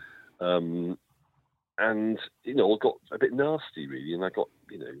 And it got a bit nasty, really, and I got,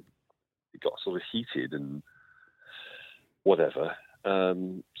 it got sort of heated and whatever.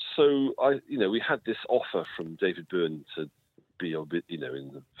 So we had this offer from David Byrne to be a bit, in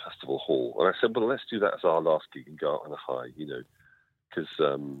the festival hall, and I said, well, let's do that as our last gig and go out on a high, because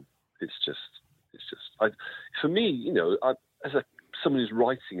it's just for me, as someone who's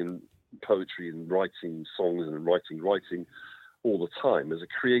writing and poetry and writing songs and writing all the time, as a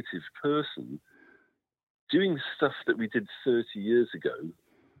creative person, doing stuff that we did 30 years ago,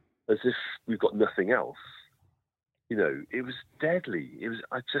 as if we've got nothing else. It was deadly.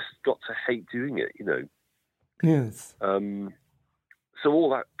 I just got to hate doing it, Yes. So all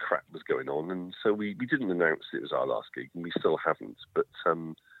that crap was going on, and so we didn't announce it was our last gig, and we still haven't. But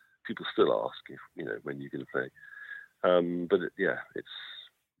people still ask if when you're going to play. But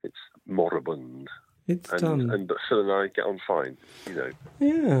it's moribund. It's done. But Phil and I get on fine,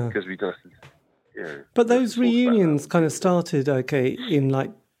 Yeah. because we don't. But those reunions kind of started in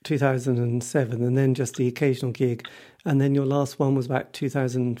like 2007, and then just the occasional gig, and then your last one was back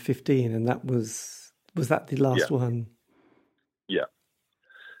 2015, and that was that the last one? Yeah,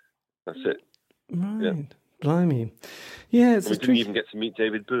 that's it. Right. Yeah. Blimey. Yeah, it's We didn't even get to meet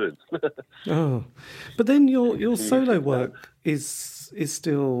David Byrne. Oh, but then your solo work is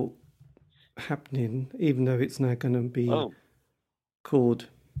still happening, even though it's now going to be called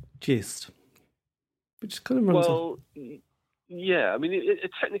Gist, which kind of runs well, yeah. I mean,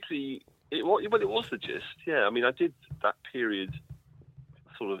 it technically, it was the Gist. Yeah, I mean, I did that period,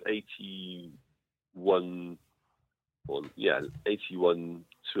 sort of 81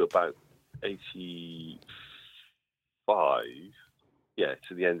 to about 85. Yeah,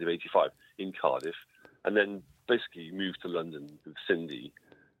 to the end of 85 in Cardiff, and then basically moved to London with Cindy,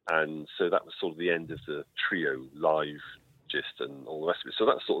 and so that was sort of the end of the trio live Gist and all the rest of it. So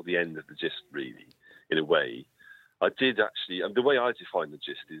that's sort of the end of the Gist, really, in a way. I did actually, and the way I define the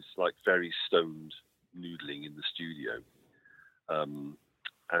Gist is like very stoned noodling in the studio, and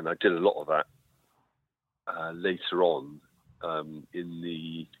I did a lot of that later on in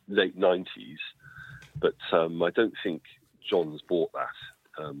the late 90s, but I don't think John's bought that.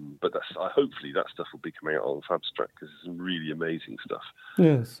 But hopefully that stuff will be coming out on Fabstrack, because it's some really amazing stuff.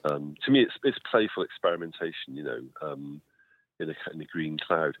 Yes. To me, it's playful experimentation, in a green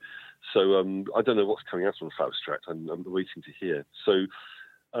cloud. So I don't know what's coming out on Fabstrack. I'm waiting to hear.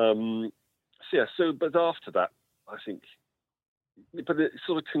 But after that, I think. But it,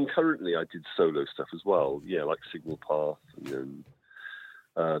 sort of concurrently, I did solo stuff as well. Yeah, like Signal Path, and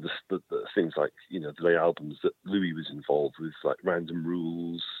the things like the late albums that Louis was involved with, like Random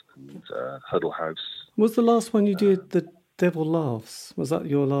Rules and Huddle House. Was the last one you did The Devil Laughs? Was that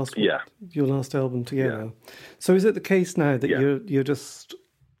your last? Yeah. Your last album together. Yeah. So is it the case now that you're just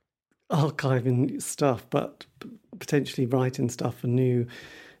archiving stuff, but potentially writing stuff for new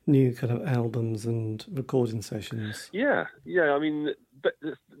kind of albums and recording sessions? Yeah. I mean, but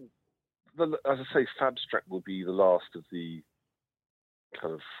as I say, Fabstrack will be the last of the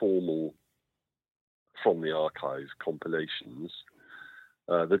kind of formal from the archive compilations.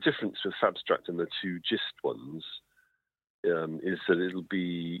 The difference with Fabstrack and the two Gist ones is that it'll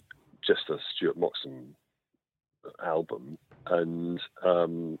be just a Stuart Moxham album, and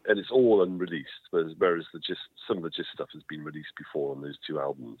it's all unreleased, whereas some of the Gist stuff has been released before on those two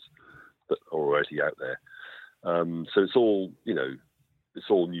albums that are already out there. So it's all it's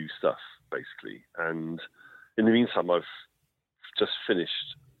all new stuff basically. And in the meantime, I've just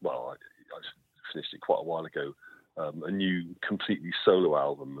finished. Well, I finished it quite a while ago. A new completely solo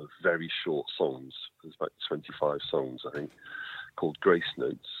album of very short songs. There's about 25 songs, I think, called Grace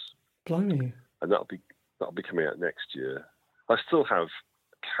Notes. Blimey! And that'll be coming out next year. I still have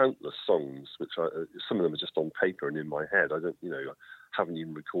countless songs, which some of them are just on paper and in my head. I haven't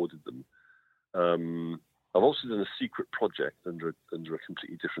even recorded them. I've also done a secret project under a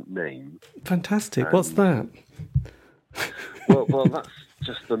completely different name. Fantastic! What's that? Well, that's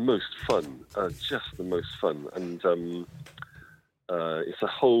just the most fun. And it's a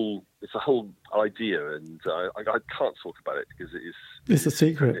whole idea, and I can't talk about it because it is. It's a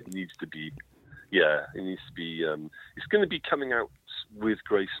secret. It needs to be. Yeah, it needs to be. It's going to be coming out with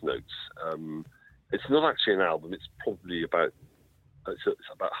Grace Notes. It's not actually an album. It's probably about. It's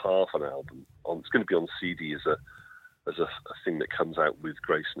about half an album. It's going to be on CD as a thing that comes out with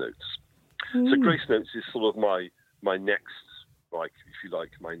Grace Notes. So Grace Notes is sort of my next, like, if you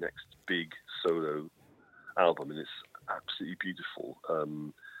like, my next big solo album, and it's absolutely beautiful.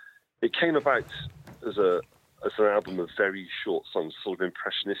 It came about as an album of very short songs, sort of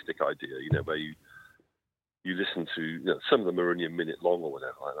impressionistic idea, where you listen to, some of them are only a minute long or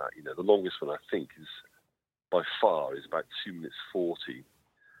whatever like that. The longest one I think is by far is about 2 minutes 40,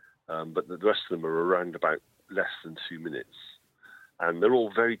 but the rest of them are around about less than 2 minutes. And they're all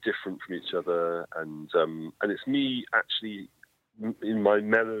very different from each other, and it's me actually in my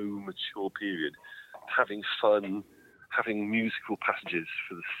mellow, mature period, having fun, having musical passages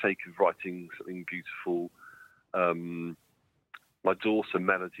for the sake of writing something beautiful. My daughter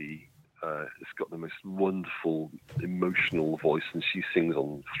Melody has got the most wonderful, emotional voice, and she sings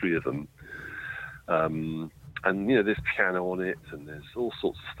on 3 of them. And there's piano on it, and there's all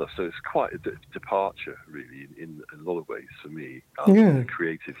sorts of stuff. So it's quite a departure, really, in a lot of ways for me,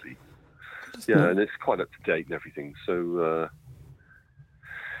 creatively. Yeah, and it's quite up to date and everything. So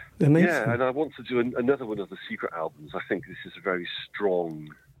amazing. Yeah, and I want to do another one of the secret albums. I think this is a very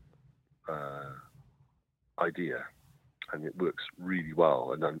strong idea, and it works really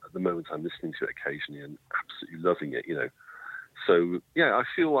well. And at the moment, I'm listening to it occasionally and absolutely loving it. So yeah, I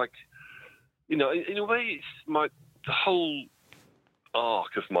feel like. In a way, it's the whole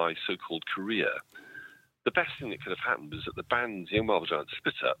arc of my so-called career. The best thing that could have happened was that the band Young Marble Giants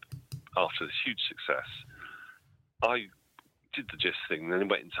split up after this huge success. I did the Gist thing, and then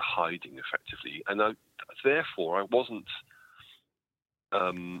went into hiding effectively, and therefore I wasn't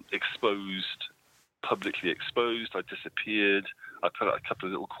publicly exposed. I disappeared. I put out a couple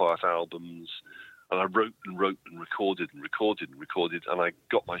of little quiet albums, and I wrote and recorded, and I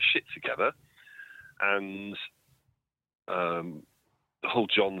got my shit together. And the whole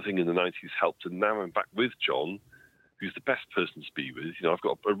John thing in the 90s helped, and now I'm back with John, who's the best person to be with. You know, I've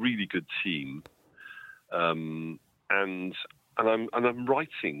got a really good team, and I'm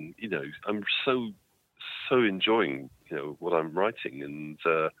writing. You know, I'm so enjoying, you know, what I'm writing, and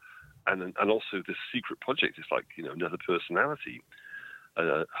also this secret project is like, you know, another personality,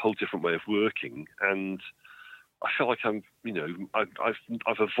 a whole different way of working, and I feel like I'm, you know,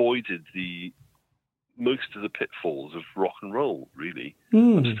 I've avoided most of the pitfalls of rock and roll. Really,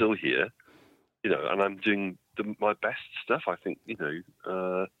 I'm still here, you know, and I'm doing my best stuff. I think, you know,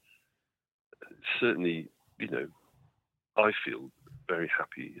 certainly, you know, I feel very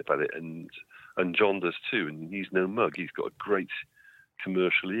happy about it, and John does too. And he's no mug. He's got a great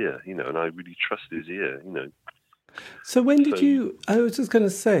commercial ear, you know, and I really trust his ear, you know. So when did you? I was just going to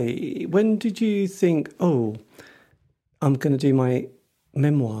say, when did you think, oh, I'm going to do my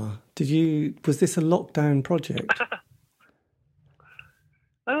memoir? Was this a lockdown project?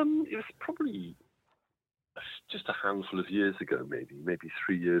 It was probably just a handful of years ago, maybe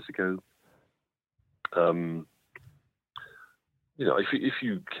 3 years ago. You know, if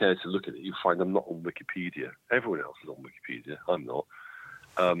you care to look at it, you find I'm not on Wikipedia. Everyone else is on Wikipedia. I'm not.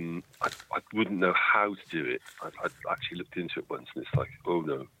 I wouldn't know how to do it. I'd actually looked into it once, and it's like, oh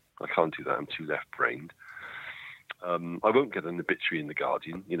no, I can't do that. I'm too left-brained. I won't get an obituary in The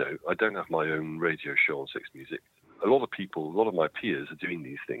Guardian. You know, I don't have my own radio show on Six Music. A lot of my peers are doing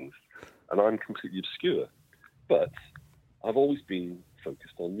these things, and I'm completely obscure. But I've always been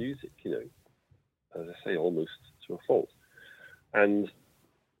focused on music, you know, as I say, almost to a fault. And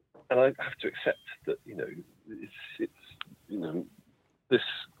I have to accept that, you know, it's you know, this.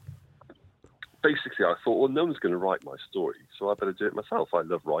 Basically, I thought, well, no one's going to write my story, so I better do it myself. I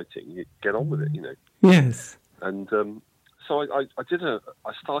love writing. Get on with it, you know. Yes. And so I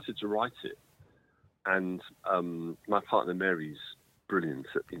started to write it, and my partner Mary's brilliant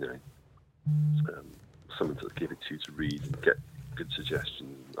at, you know, someone to give it to read and get good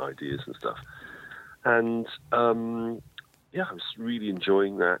suggestions and ideas and stuff. And yeah, I was really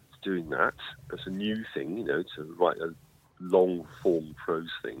enjoying doing that. It's a new thing, you know, to write a long form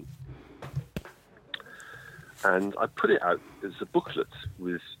prose thing. And I put it out as a booklet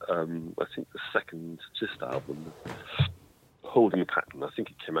with, I think, the second Gist album, Holding a Pattern. I think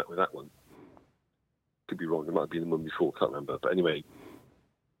it came out with that one. Could be wrong. It might have been the one before. Can't remember. But anyway.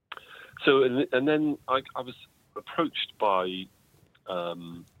 So, and then I was approached by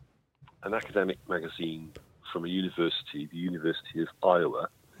an academic magazine from a university, the University of Iowa.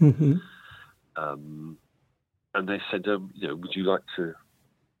 Mm-hmm. And they said, you know, would you like to,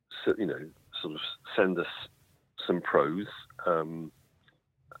 you know, sort of send us some prose and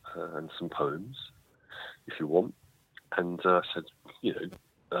some poems, if you want. And I said, you know,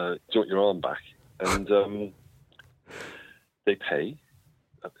 do you want your arm back? And they pay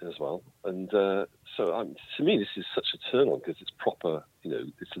as well. And so to me, this is such a turn on because it's proper, you know,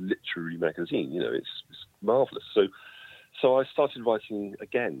 it's a literary magazine, you know, it's marvellous. So I started writing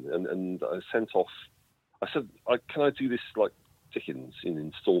again, and I sent off, I said, can I do this like Dickens in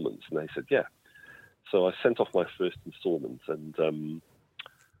instalments? And they said, yeah. So I sent off my first instalment, and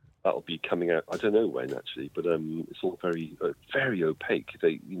that'll be coming out, I don't know when actually, but it's all very, very opaque.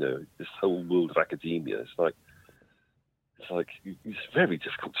 They, you know, this whole world of academia, it's very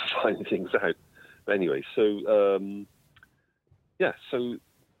difficult to find things out. But anyway, so yeah, so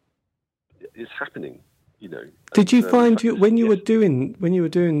it's happening, you know. Did you find when you were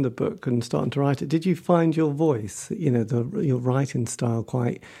doing the book and starting to write it? Did you find your voice, you know, your writing style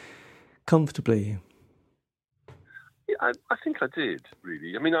quite comfortably? Yeah, I think I did,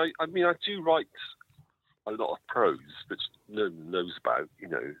 really. I mean, I do write a lot of prose, which no one knows about, you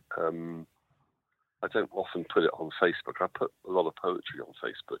know. I don't often put it on Facebook. I put a lot of poetry on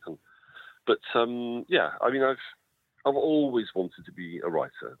Facebook, but yeah, I mean, I've always wanted to be a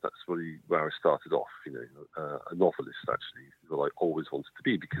writer. That's really where I started off, you know, a novelist actually, what I always wanted to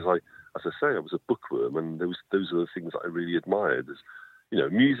be, because as I say, I was a bookworm, and those are the things that I really admired. As you know,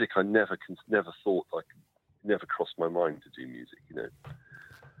 music, I never thought never crossed my mind to do music, you know.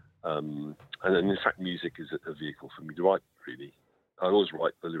 And in fact, music is a vehicle for me to write, really. I always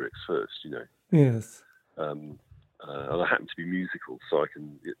write the lyrics first, you know. Yes. And I happen to be musical, so I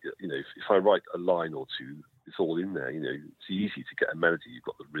can, you know, if I write a line or two, it's all in there, you know. It's easy to get a melody. You've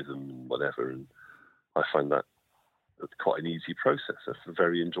got the rhythm and whatever, and I find that that's quite an easy process. That's a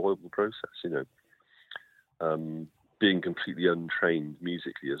very enjoyable process, you know. Being completely untrained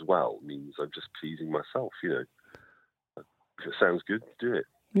musically as well means I'm just pleasing myself, you know. If it sounds good, do it.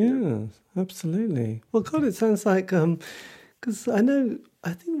 Yeah, absolutely. Well, God, it sounds like because I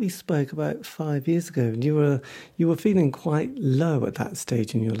think we spoke about 5 years ago, and you were feeling quite low at that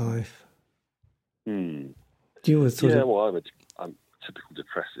stage in your life. You were sort of... well, I'm typical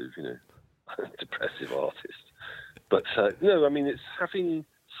depressive, you know, depressive artist. But no, I mean, it's having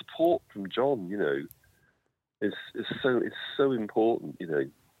support from John, you know. It's so important, you know.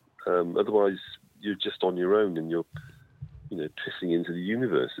 Otherwise, you're just on your own, and you're, you know, pissing into the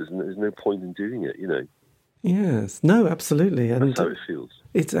universe. There's no point in doing it, you know. Yes, no, absolutely. And that's how it feels.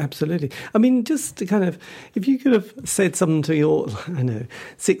 It's absolutely. I mean, just to kind of, if you could have said something to your,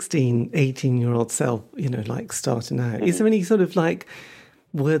 16, 18-year-old self, you know, like starting out, is there any sort of like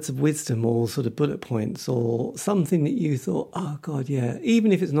words of wisdom or sort of bullet points or something that you thought, oh God, yeah,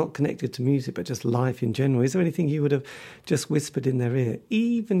 even if it's not connected to music, but just life in general, is there anything you would have just whispered in their ear,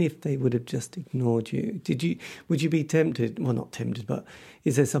 even if they would have just ignored you? Would you be tempted? Well, not tempted, but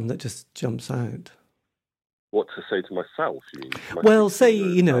is there something that just jumps out? What to say to myself, you mean? Well, say,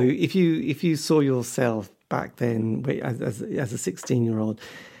 you know, if you saw yourself back then as a 16-year-old,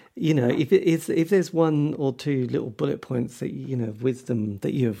 you know, if there's one or two little bullet points that, you know, wisdom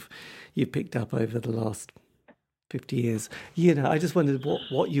that you've picked up over the last 50 years, you know, I just wondered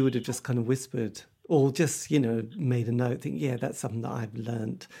what you would have just kind of whispered or just, you know, made a note, think, yeah, that's something that I've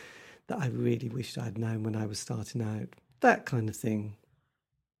learned that I really wished I'd known when I was starting out, that kind of thing.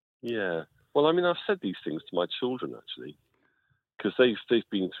 Yeah. Well, I mean, I've said these things to my children, actually, because they've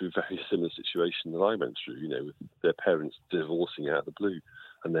been through a very similar situation that I went through, you know, with their parents divorcing out of the blue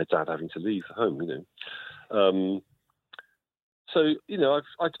and their dad having to leave the home, you know. So, you know,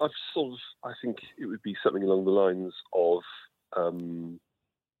 I've sort of, I think it would be something along the lines of, you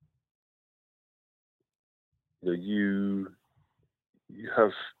know, you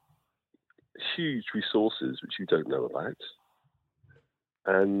have huge resources which you don't know about,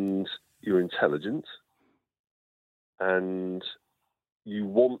 and you're intelligent, and you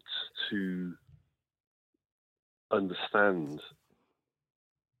want to understand,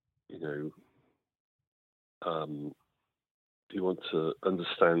 you know, you want to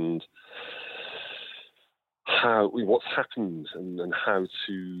understand what's happened and how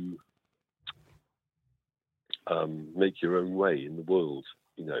to make your own way in the world,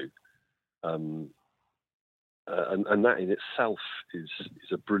 you know. And that in itself is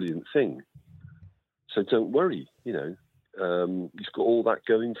a brilliant thing. So don't worry, you know. You've got all that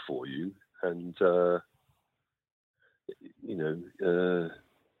going for you, and you know,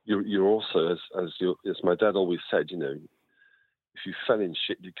 you're also, as my dad always said, you know, if you fell in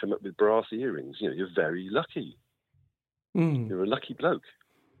shit, you'd come up with brass earrings. You know, you're very lucky. You're a lucky bloke,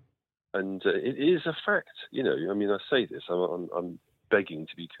 and it is a fact. You know, I mean, I say this, I'm begging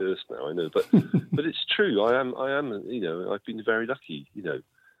to be cursed now, I know, but but it's true. I am. You know, I've been very lucky. You know,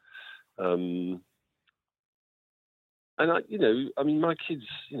 and you know, I mean, my kids.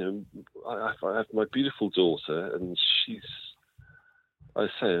 You know, I have my beautiful daughter, and she's, I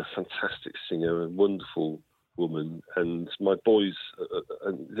say, a fantastic singer, a wonderful woman, and my boys,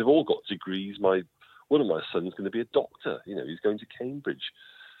 and they've all got degrees. One of my sons going to be a doctor. You know, he's going to Cambridge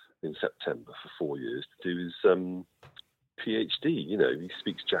in September for 4 years to do his PhD. You know, he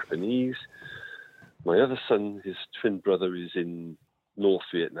speaks Japanese. My other son, his twin brother, is in North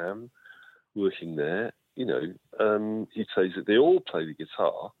Vietnam, working there. You know, he plays it. They all play the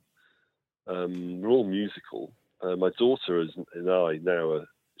guitar. We're all musical. My daughter and I now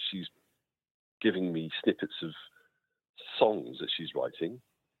she's giving me snippets of songs that she's writing.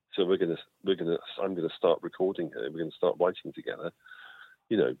 So I'm gonna start recording her. We're gonna start writing together.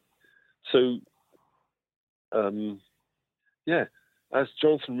 You know, so yeah, as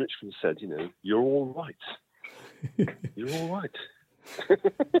Jonathan Richman said, you know, you're all right. You're all right.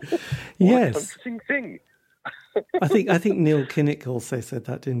 Yes. Comforting thing. I think Neil Kinnock also said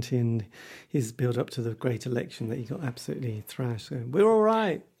that, didn't he, in his build up to the great election, that he got absolutely thrashed. So, we're all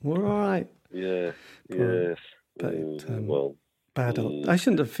right. We're all right. Yeah. Yes. But, well, bad. I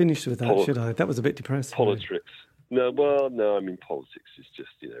shouldn't have finished with that, should I? That was a bit depressing. Politics. No. I mean, politics is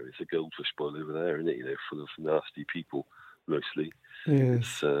just, you know, it's a goldfish bowl over there, isn't it? You know, full of nasty people mostly.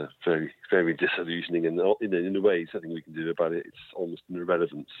 Yes. It's very, very disillusioning, and in a way, there's nothing we can do about it. It's almost an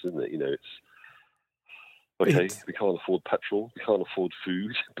irrelevance, isn't it? You know, it's okay. We can't afford petrol, we can't afford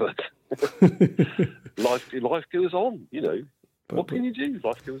food, but life goes on. You know, what can you do?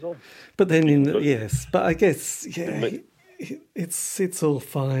 Life goes on. But then, yes. But I guess, yeah. It's all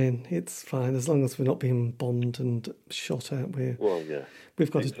fine. It's fine as long as we're not being bombed and shot at. Well, yeah. We've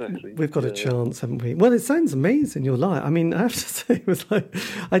got a chance, haven't we? Well, it sounds amazing, your life. I mean, I have to say, it was like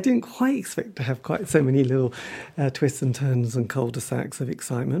I didn't quite expect to have quite so many little twists and turns and cul-de-sacs of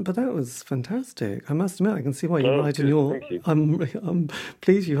excitement, but that was fantastic. I must admit, I can see why you're writing your. Thank you. I'm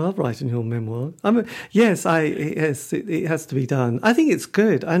pleased you are writing your memoir. Yes, it has to be done. I think it's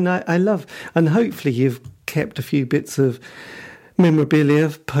good, and I love, and hopefully you've kept a few bits of memorabilia,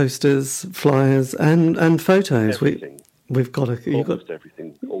 posters, flyers, and photos. Everything. We've got almost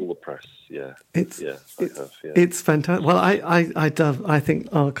everything, all the press. Yeah, it's fantastic. Well, I think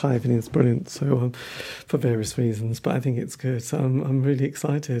archiving is brilliant. So for various reasons, but I think it's good. So I'm really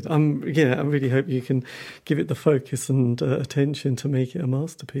excited. I really hope you can give it the focus and attention to make it a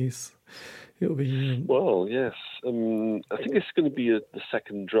masterpiece. It'll be well, yes. I think it's going to be the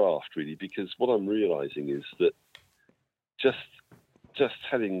second draft, really, because what I'm realising is that just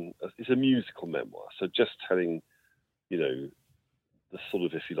telling it's a musical memoir, so just telling. The sort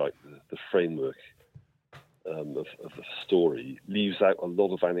of, if you like, the framework of the story leaves out a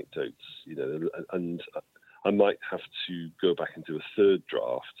lot of anecdotes, and I might have to go back and do a third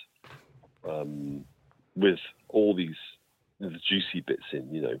draft with all these the juicy bits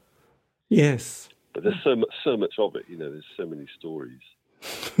in, Yes. But there's so much of it, there's so many stories.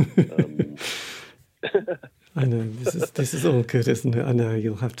 I know this is all good, isn't it? I know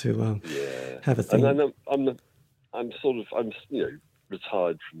you'll have to have a thing. And I'm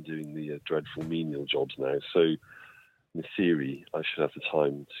retired from doing the dreadful menial jobs now. So, in theory, I should have the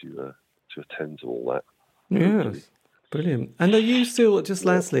time to attend to all that. Yes, brilliant. And are you still, just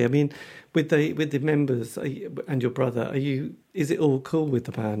lastly, I mean, with the members and your brother, is it all cool with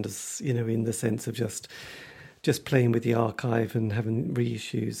the band, as in the sense of just playing with the archive and having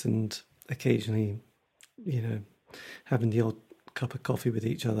reissues and occasionally, having the odd cup of coffee with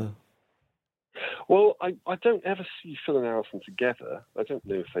each other? Well, I don't ever see Phil and Alison together. I don't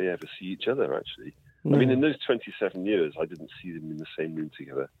know if they ever see each other, actually. No. I mean, in those 27 years, I didn't see them in the same room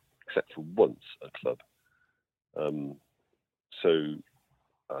together, except for once at club. And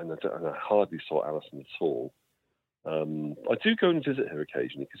I hardly saw Alison at all. I do go and visit her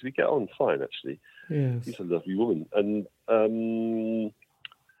occasionally, because we get on fine, actually. Yes. She's a lovely woman. And, I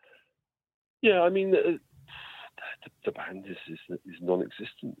mean... the band is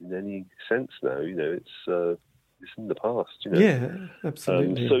non-existent in any sense now. It's in the past. Yeah,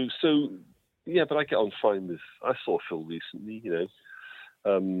 absolutely. But I get on fine with. I saw Phil recently.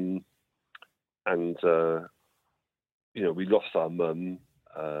 We lost our mum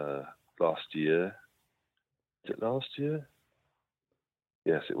last year. Is it last year?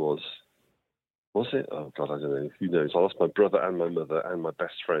 Yes, it was. Was it? Oh God, I don't know. Who knows? I lost my brother and my mother and my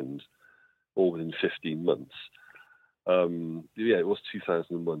best friend all within 15 months. It was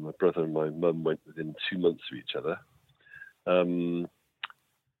 2001. My brother and my mum went within 2 months of each other.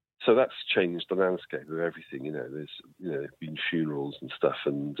 So that's changed the landscape of everything. There's been funerals and stuff,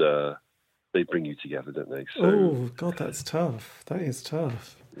 and they bring you together, don't they? So, oh God, that's tough. That is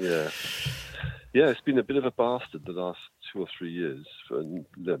tough. Yeah. It's been a bit of a bastard the last 2 or 3 years.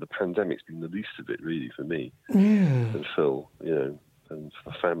 The pandemic's been the least of it, really, for me. Yeah. And Phil, and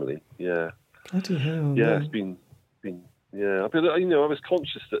for the family. Yeah. Bloody hell. Yeah, no. It's been. Yeah, I was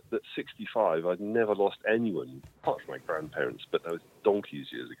conscious that 65, I'd never lost anyone, apart from my grandparents, but that was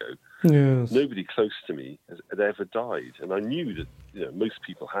donkeys years ago. Yes. Nobody close to me had ever died, and I knew that most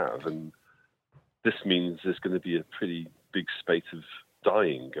people have, and this means there's going to be a pretty big spate of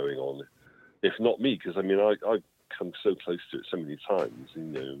dying going on, if not me, because I've come so close to it so many times,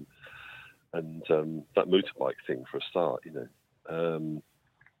 and that motorbike thing for a start,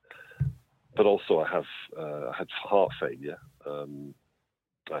 But also, I had heart failure.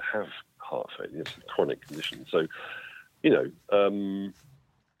 I have heart failure; it's a chronic condition. So, I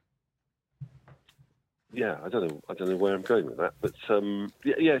don't know where I'm going with that. But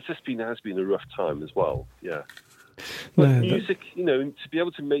it's just has been a rough time as well. Yeah, but music, to be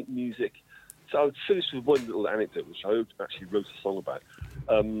able to make music. So I'll finish with one little anecdote, which I actually wrote a song about.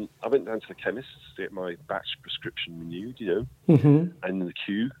 I went down to the chemist to get my batch prescription renewed, mm-hmm. and in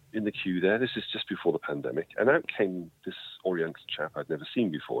the queue there, this is just before the pandemic, and out came this Oriental chap I'd never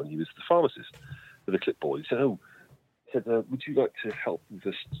seen before, and he was the pharmacist with a clipboard. He said, would you like to help with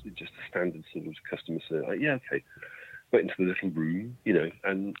this, just a standard sort of customer service? Like, yeah, okay. Went into the little room,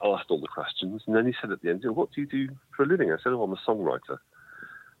 and asked all the questions, and then he said at the end, what do you do for a living? I said, I'm a songwriter.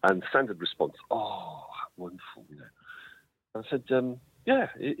 And standard response, oh, wonderful, I said,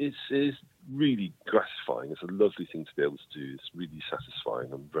 it is really gratifying. It's a lovely thing to be able to do. It's really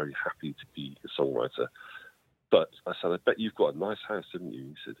satisfying. I'm very happy to be a songwriter. But I said, I bet you've got a nice house, haven't you?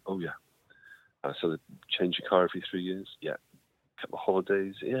 He said, oh, yeah. I said, change your car every 3 years? Yeah. Couple of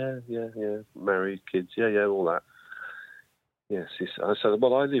holidays? Yeah. Married, kids? Yeah, all that. Yes. I said,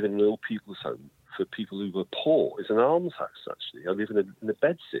 well, I live in an old people's home for people who were poor. It's an almshouse, actually. I live in a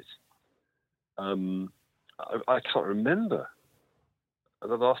bedsit. I can't remember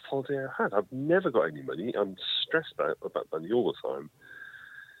the last holiday I had. I've never got any money. I'm stressed out about money all the time.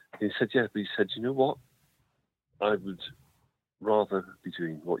 He said, yeah, but he said, you know what? I would rather be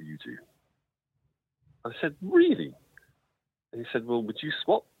doing what you do. I said, really? And he said, well, would you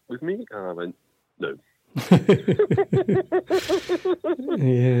swap with me? And I went, no.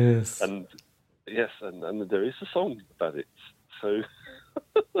 Yes. And there is a song about it. So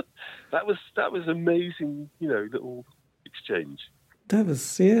that was amazing, little exchange. That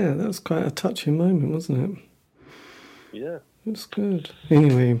was quite a touching moment, wasn't it? Yeah. It's good.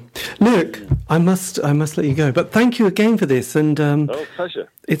 Anyway, look, I must let you go. But thank you again for this, and pleasure.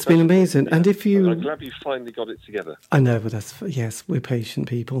 It's been amazing. Yeah. And if I'm glad you finally got it together. I know, but yes, we're patient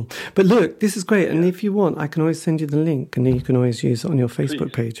people. But look, this is great. And if you want, I can always send you the link, and then you can always use it on your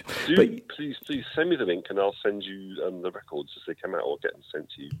Facebook page. Please send me the link, and I'll send you the records as they come out, or get them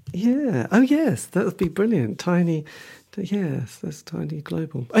sent to you. Yeah. Oh yes, that would be brilliant. Tiny. Yes, that's Tiny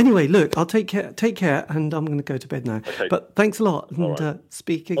Global. Anyway, look, I'll take care, and I'm going to go to bed now. Okay. But thanks a lot, and right.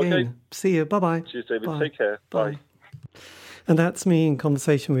 Speak again. Okay. See you. Bye-bye. Cheers, David. Bye. Take care. Bye. And that's me in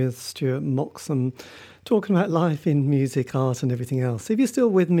conversation with Stuart Moxham, talking about life in music, art, and everything else. If you're still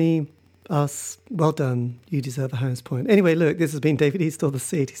with me, well done. You deserve a house point. Anyway, look, this has been David Eastaugh, the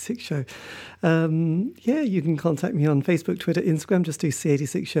C86 Show. You can contact me on Facebook, Twitter, Instagram. Just do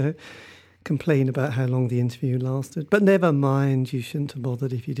C86 Show. Complain about how long the interview lasted, but never mind, you shouldn't have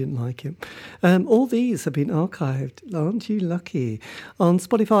bothered if you didn't like it. All these have been archived, aren't you lucky, on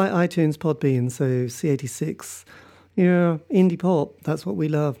Spotify, iTunes, Podbean, so C86, indie pop, that's what we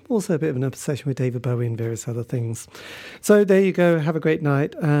love. Also a bit of an obsession with David Bowie and various other things. So there you go, have a great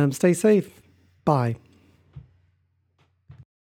night, stay safe, bye.